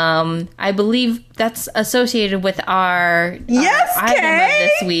 I believe that's associated with our item of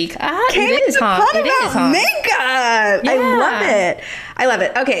this week. It is about makeup. Yeah. I love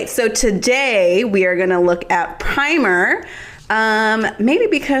it. Okay, so today we are going to look at primer. Maybe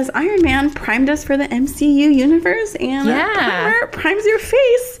because Iron Man primed us for the MCU universe, and primer primes your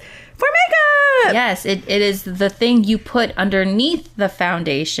face for makeup. Yes, it is the thing you put underneath the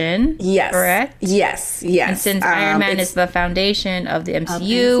foundation. Yes. Correct? Yes. And since Iron Man is the foundation of the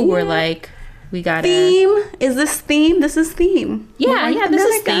MCU, we're like, we got theme. Is this theme? This is theme. Yeah, this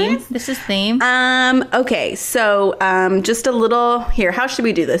is theme. Guys? This is theme. Okay, so just a little here. How should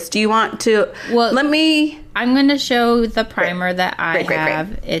we do this? Do you want to? Well, I'm going to show the primer that I have.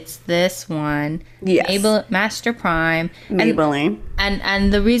 Great. It's this one. Yes. Master Prime. Maybelline.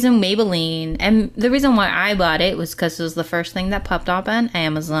 And the reason Maybelline, and the reason why I bought it was because it was the first thing that popped up on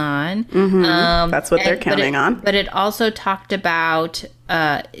Amazon. Mm-hmm. That's what they're counting on. But it also talked about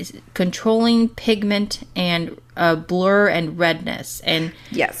controlling pigment and blur and redness. And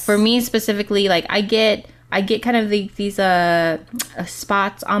for me specifically, like I get kind of these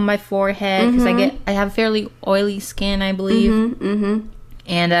spots on my forehead because I have fairly oily skin, I believe,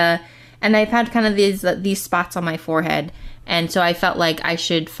 and I've had kind of these spots on my forehead, and so I felt like I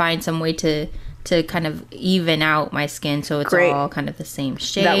should find some way to kind of even out my skin so it's all kind of the same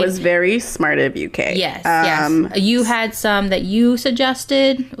shade. That was very smart of you, Kay. Yes. You had some that you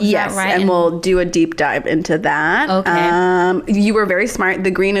suggested. Was that right? And we'll do a deep dive into that. Okay. You were very smart.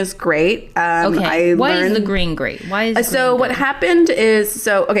 The green is great. Okay. Why is the green great? Why is so what happened is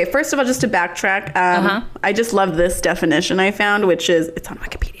okay. First of all, just to backtrack, I just love this definition I found, which is it's on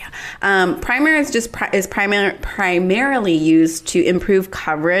Wikipedia. Primer is primarily used to improve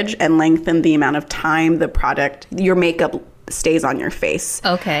coverage and lengthen the amount of time your makeup stays on your face.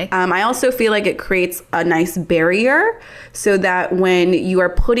 Okay. I also feel like it creates a nice barrier so that when you are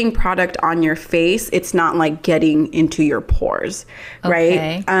putting product on your face, it's not like getting into your pores,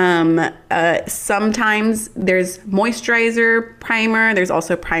 Okay. right? Sometimes there's moisturizer primer. There's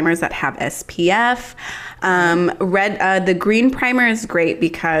also primers that have SPF. The green primer is great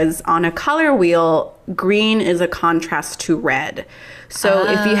because on a color wheel, green is a contrast to red. So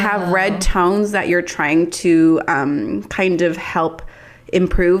if you have red tones that you're trying to kind of help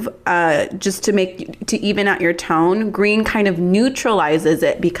improve, just to even out your tone, green kind of neutralizes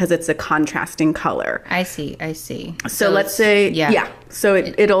it because it's a contrasting color. I see. So let's say, so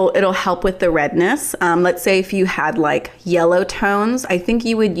it'll help with the redness. Let's say if you had like yellow tones, I think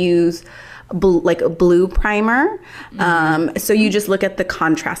you would use like a blue primer. So you just look at the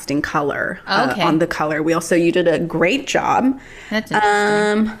contrasting color on the color wheel. So you did a great job. That's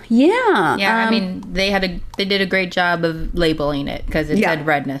interesting. Yeah. I mean, they did a great job of labeling it because it said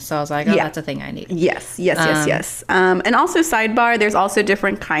redness. So I was like, oh, that's a thing I need. Yes. And also sidebar, there's also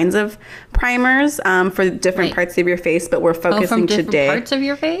different kinds of primers for different parts of your face, but we're focusing from different today. Parts of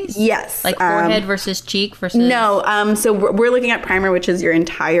your face? Yes. Like forehead versus cheek versus... No. So we're looking at primer, which is your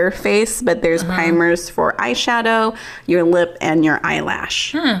entire face, but there's primers for eyeshadow, your lip, and your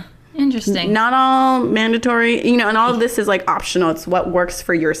eyelash. Interesting. Not all mandatory, and all of this is like optional. It's what works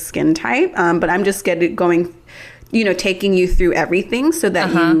for your skin type. But I'm just taking you through everything so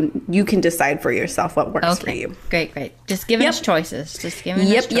that you can decide for yourself what works for you. Great. Just giving us choices.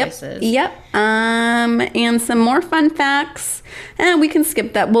 Yep. And some more fun facts. And we can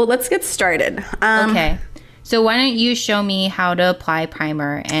skip that. Well, let's get started. Okay. So why don't you show me how to apply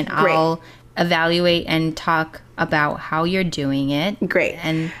primer and I'll evaluate and talk about how you're doing it. Great.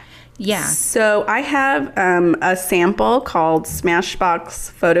 And so I have a sample called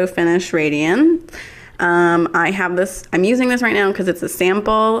Smashbox Photo Finish Radiant. I have this, I'm using this right now because it's a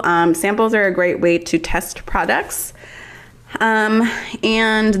sample. Samples are a great way to test products.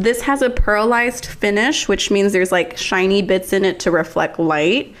 And this has a pearlized finish, which means there's like shiny bits in it to reflect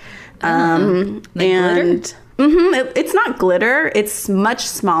light. Glitter? It's not glitter. It's much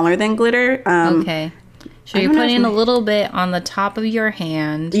smaller than glitter. Okay. So you're putting a little bit on the top of your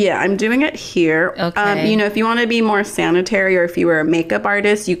hand. Yeah, I'm doing it here. Okay. If you want to be more sanitary or if you were a makeup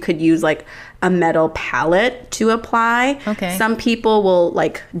artist, you could use like a metal palette to apply. Okay. Some people will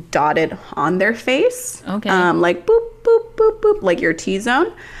like dot it on their face. Okay. Like boop, boop, boop, boop, like your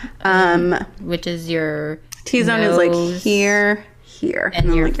T-zone. Which is your T-zone is like here.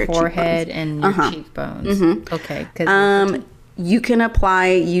 And your like your forehead cheekbones. and your cheekbones. Okay. You can apply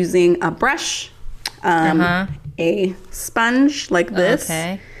using a brush, a sponge like this.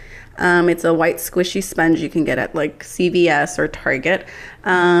 Okay. It's a white squishy sponge you can get at like CVS or Target.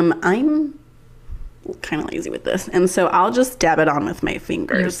 I'm kind of lazy with this, and so I'll just dab it on with my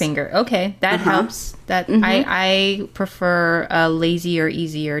fingers. Your finger. Okay, that helps. That I prefer a lazier,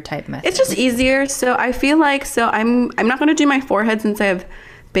 easier type method. It's just easier. So I feel like I'm not going to do my forehead since I have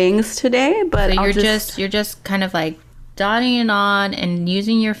bangs today, but so you're just kind of like dotting it on and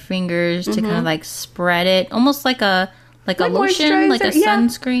using your fingers to kind of like spread it, almost like a lotion, like a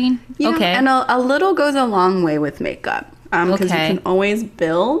sunscreen. Yeah. Okay, and a little goes a long way with makeup because you can always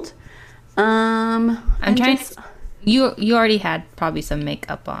build. I'm trying to. You already had probably some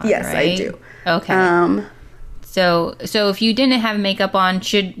makeup on. Yes, right? I do. Okay. So if you didn't have makeup on,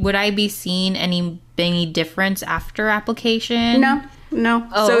 would I be seeing any difference after application? No.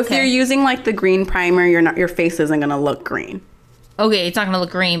 Oh, so if you're using like the green primer, your face isn't going to look green. Okay, it's not going to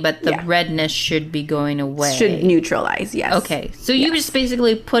look green, but the redness should be going away. Should neutralize, yes. Okay, so you just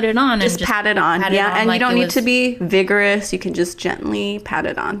basically put it on and just pat it on. And like you don't need to be vigorous. You can just gently pat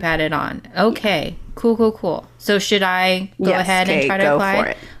it on. Pat it on. Okay, cool. So should I go ahead and try to apply? Go for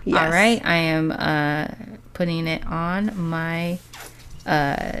it. Yes. All right, I am putting it on my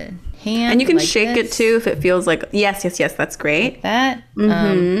hand. And you can shake it too if it feels like, yes, that's great. Like that.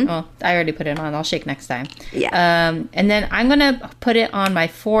 I already put it on. I'll shake next time. Yeah. And then I'm going to put it on my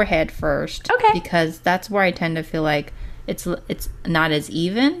forehead first. Okay. Because that's where I tend to feel like it's not as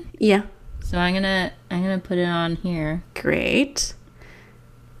even. Yeah. So I'm gonna put it on here. Great.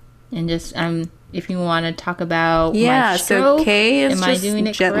 And just if you want to talk about my stroke, so Kay is just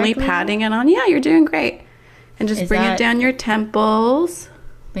gently patting it on. Yeah, you're doing great. And just bring it down your temples.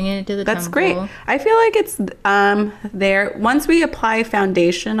 Bringing it to the That's temple. great. I feel like it's there. Once we apply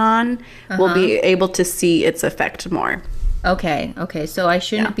foundation on, we'll be able to see its effect more. Okay. So I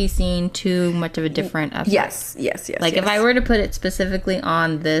shouldn't be seeing too much of a different effect. Yes. Like if I were to put it specifically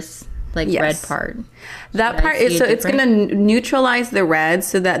on this like Yes. red part. That Should I part see is a so it's difference? going to neutralize the red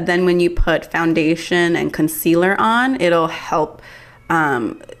so that then when you put foundation and concealer on, it'll help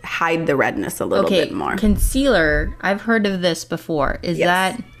hide the redness a little Okay, bit more. concealer. I've heard of this before. Is Yes.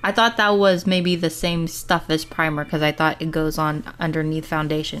 that I thought that was maybe the same stuff as primer because I thought it goes on underneath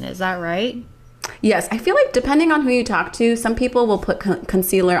foundation. Is that right? Yes, I feel like depending on who you talk to, some people will put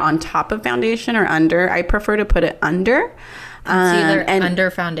concealer on top of foundation or under. I prefer to put it under. Concealer and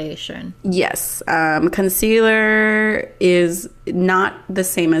under foundation. yes, concealer is not the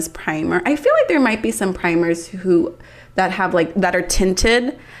same as primer. I feel like there might be some primers that are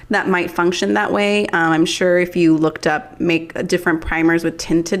tinted that might function that way. I'm sure if you looked up make different primers with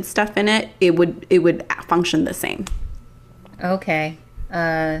tinted stuff in it, it would function the same. Okay.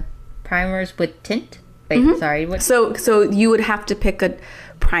 Primers with tint. Wait, sorry. What? So you would have to pick a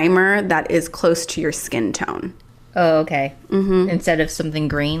primer that is close to your skin tone. Oh, okay. Instead of something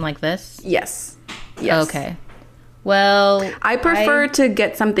green like this. Yes. Yes. Okay. Well, I prefer to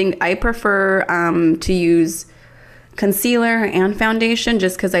use concealer and foundation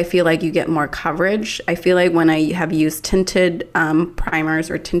just because I feel like you get more coverage. I feel like when I have used tinted primers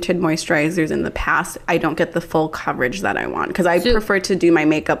or tinted moisturizers in the past, I don't get the full coverage that I want because I prefer to do my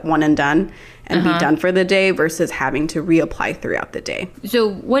makeup one and done and be done for the day versus having to reapply throughout the day.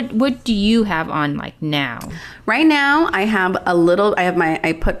 So what do you have on like now? Right now, I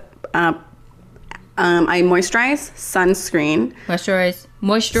moisturize, sunscreen.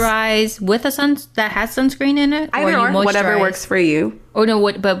 Moisturize with a that has sunscreen in it. Either you or, whatever moisturize- works for you. Oh no!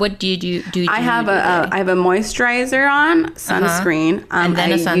 What do you do? I have a moisturizer on, sunscreen, and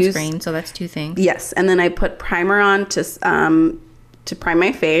then I a sunscreen. So that's two things. Yes, and then I put primer on to prime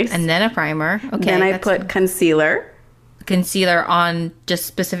my face. And then a primer. Okay. then I that's put concealer. concealer on just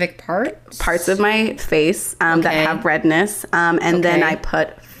specific Parts of my face that Okay. have redness, and then Okay. I put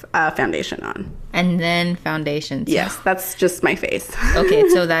foundation on. and then foundation. So- Yes, that's just my face. Okay,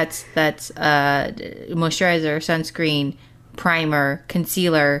 so that's moisturizer, sunscreen, primer,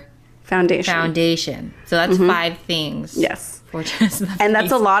 concealer, Foundation. foundation. So that's 5 things. Yes. For just the And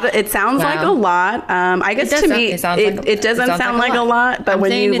that's a face. lot. It sounds like a Wow. lot. I guess does to sound- me, it sounds like a- it doesn't it sounds sound like like a a lot. But I'm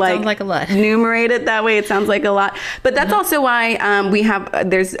when saying you it sounds like a lot. numerate it that way, it sounds like a lot. But that's also why we have.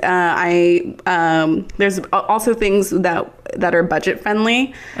 There's also things that are budget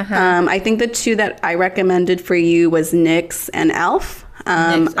friendly. I think the 2 that I recommended for you was NYX and ELF.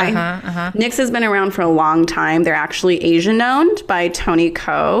 NYX has been around for a long time. They're actually Asian owned by Toni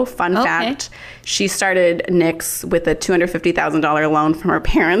Ko. Fun fact. She started NYX with a $250,000 loan from her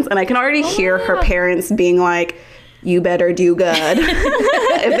parents. And I can already hear her parents being like, you better do good.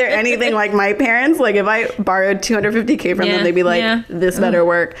 If they're anything like my parents, like if I borrowed $250K from them, they'd be like, this better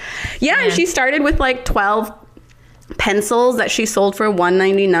work. And she started with like 12 pencils that she sold for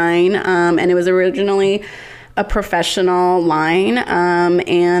 $199. And it was originally a professional line.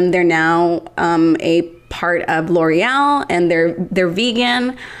 And they're now a part of L'Oreal, and they're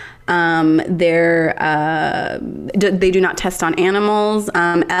vegan. They do not test on animals.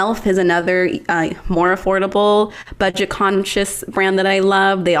 ELF is another more affordable, budget conscious brand that I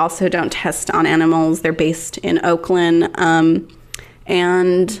love. They also don't test on animals. They're based in Oakland.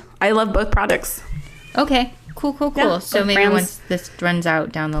 And I love both products. Okay. Cool. Yeah, So both maybe brands. once this runs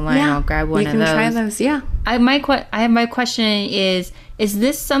out down the line, I'll grab one of those. You can try those, yeah. My question is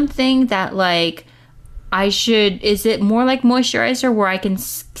this something that like is it more like moisturizer where I can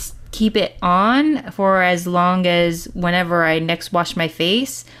keep it on for as long as whenever I next wash my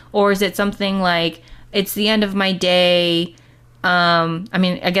face? Or is it something like it's the end of my day? I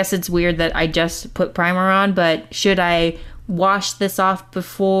mean, I guess it's weird that I just put primer on, but should I wash this off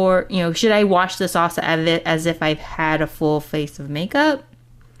before, should I wash this off as if I've had a full face of makeup?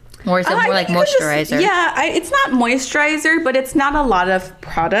 Or is it more like moisturizer? It's not moisturizer, but it's not a lot of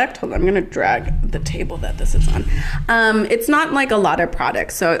product. Hold on, I'm going to drag the table that this is on. It's not like a lot of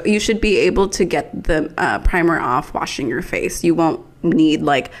product. So you should be able to get the primer off washing your face. You won't need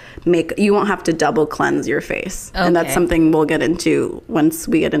you won't have to double cleanse your face. Okay. And that's something we'll get into once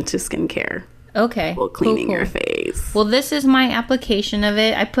we get into skincare. Okay. Well, cleaning your face. Well, this is my application of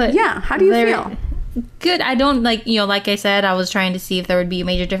it. I put... Yeah, how do you feel? Good. I don't like I said, I was trying to see if there would be a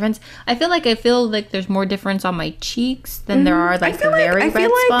major difference. I feel like there's more difference on my cheeks than there are the very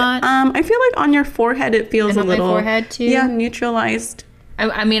red spot. I feel like on your forehead it feels a little... on my forehead too? Yeah, neutralized.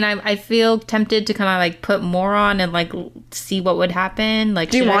 I mean, I feel tempted to kind of put more on and see what would happen.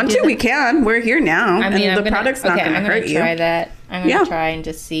 Do you want to? We can. We're here now. I mean, the product's not going to hurt you. I'm going to try that. I'm going to try and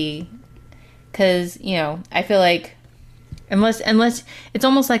just see. Because, I feel like unless it's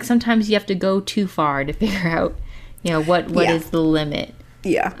almost like sometimes you have to go too far to figure out, what is the limit.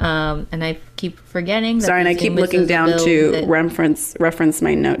 Yeah. And I keep forgetting. That Sorry, and I the keep Zoom is looking a down bill to that- reference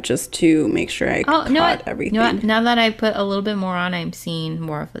my note just to make sure I Oh, caught everything. You know what? Now that I put a little bit more on, I'm seeing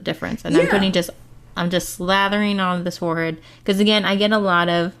more of the difference, and Yeah. I'm just slathering on this forehead because again, I get a lot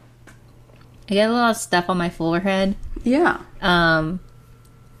of stuff on my forehead. Yeah. Um,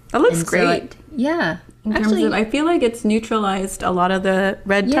 That looks and so great. yeah. In terms of, I feel like it's neutralized a lot of the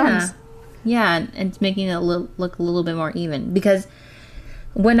red tones. Yeah, and it's making it look a little bit more even because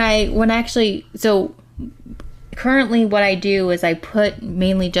when I actually currently what I do is I put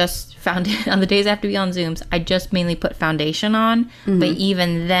mainly just foundation on the days I have to be on Zooms. I just mainly put foundation on, but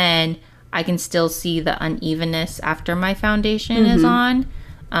even then I can still see the unevenness after my foundation is on.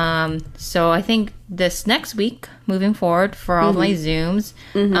 So I think this next week, moving forward for all my Zooms,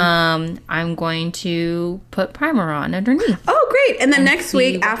 I'm going to put primer on underneath. Oh, great. And then next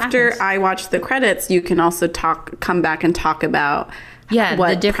week, what after happens. I watch the credits, you can also come back and talk about The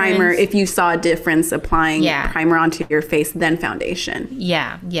what difference. primer, if you saw a difference applying Yeah. primer onto your face, then foundation.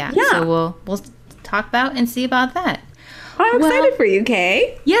 Yeah. Yeah. So we'll talk about and see about that. Oh, I'm Well- excited for you,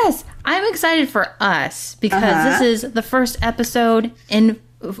 Kay. Yes, I'm excited for us because this is the first episode in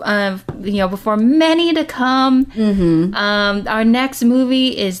before many to come. Our next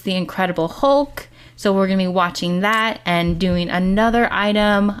movie is The Incredible Hulk. So we're going to be watching that and doing another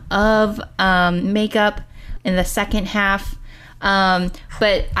item of makeup in the second half.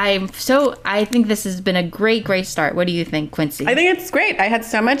 But I think this has been a great start. What do you think, Quincy? I think it's great. I had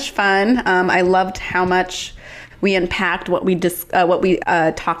so much fun. I loved how much we unpacked what we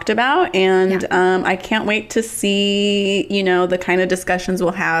talked about, and I can't wait to see the kind of discussions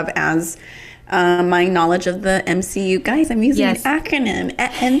we'll have as my knowledge of the MCU. Guys, I'm using an acronym.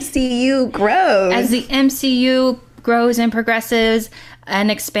 MCU grows. As the MCU grows and progresses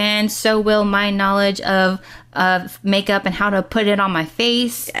and expands, so will my knowledge of makeup and how to put it on my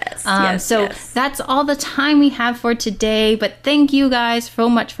face. Yes. That's all the time we have for today. But thank you guys so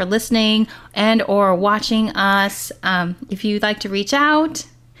much for listening and or watching us. If you'd like to reach out,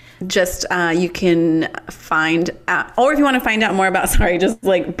 just you can find out, or if you want to find out more about, sorry, just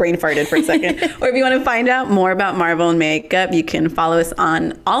like brain farted for a second. Or if you want to find out more about Marvel and Makeup, you can follow us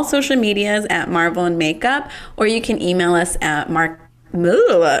on all social medias at Marvel and Makeup, or you can email us at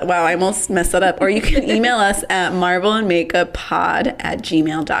wow, I almost messed that up. Or you can email us at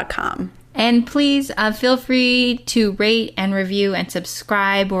marvelandmakeuppod@gmail.com. and please feel free to rate and review and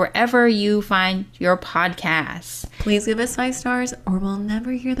subscribe wherever you find your podcasts. Please give us 5 stars, or we'll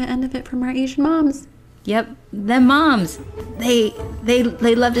never hear the end of it from our Asian moms. Yep, them moms, they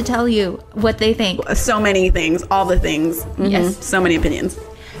love to tell you what they think. So many things, all the things. Yes. So many opinions.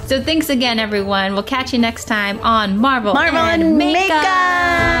 So thanks again, everyone. We'll catch you next time on Marvel and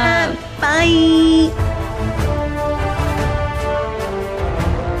Makeup. Bye.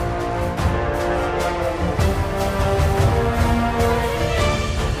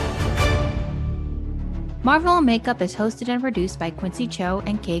 Marvel and Makeup is hosted and produced by Quincy Cho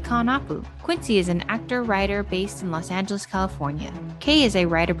and Kei Kanapu. Quincy is an actor-writer based in Los Angeles, California. Kei is a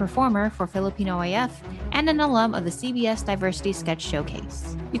writer-performer for Filipino AF and an alum of the CBS Diversity Sketch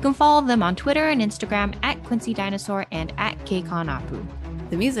Showcase. You can follow them on Twitter and Instagram at Quincy Dinosaur and at Kei Kanapu.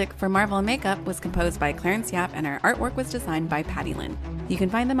 The music for Marvel and Makeup was composed by Clarence Yap, and our artwork was designed by Patty Lynn. You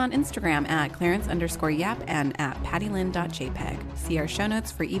can find them on Instagram at Clarence_Yap and at pattylyn.jpg. See our show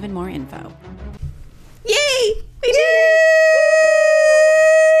notes for even more info. Yay! We did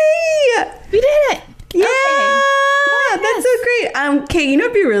it! We did it! Yeah! Okay. That's so great. Kate, you know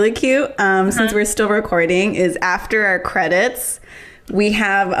what'd be really cute, since we're still recording, is after our credits, we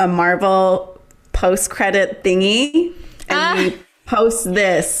have a Marvel post-credit thingy, and we post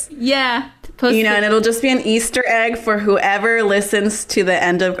this. Yeah. And it'll just be an Easter egg for whoever listens to the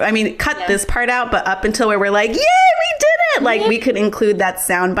end of, cut this part out, but up until where we're like, yay, we did it! Like, we could include that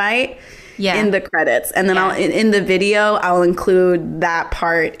soundbite in the credits. And then in the video, I'll include that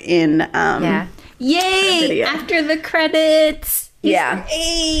part in Yay! video. After the credits. Yeah.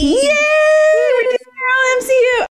 Yay! Yay! We're doing our MCU.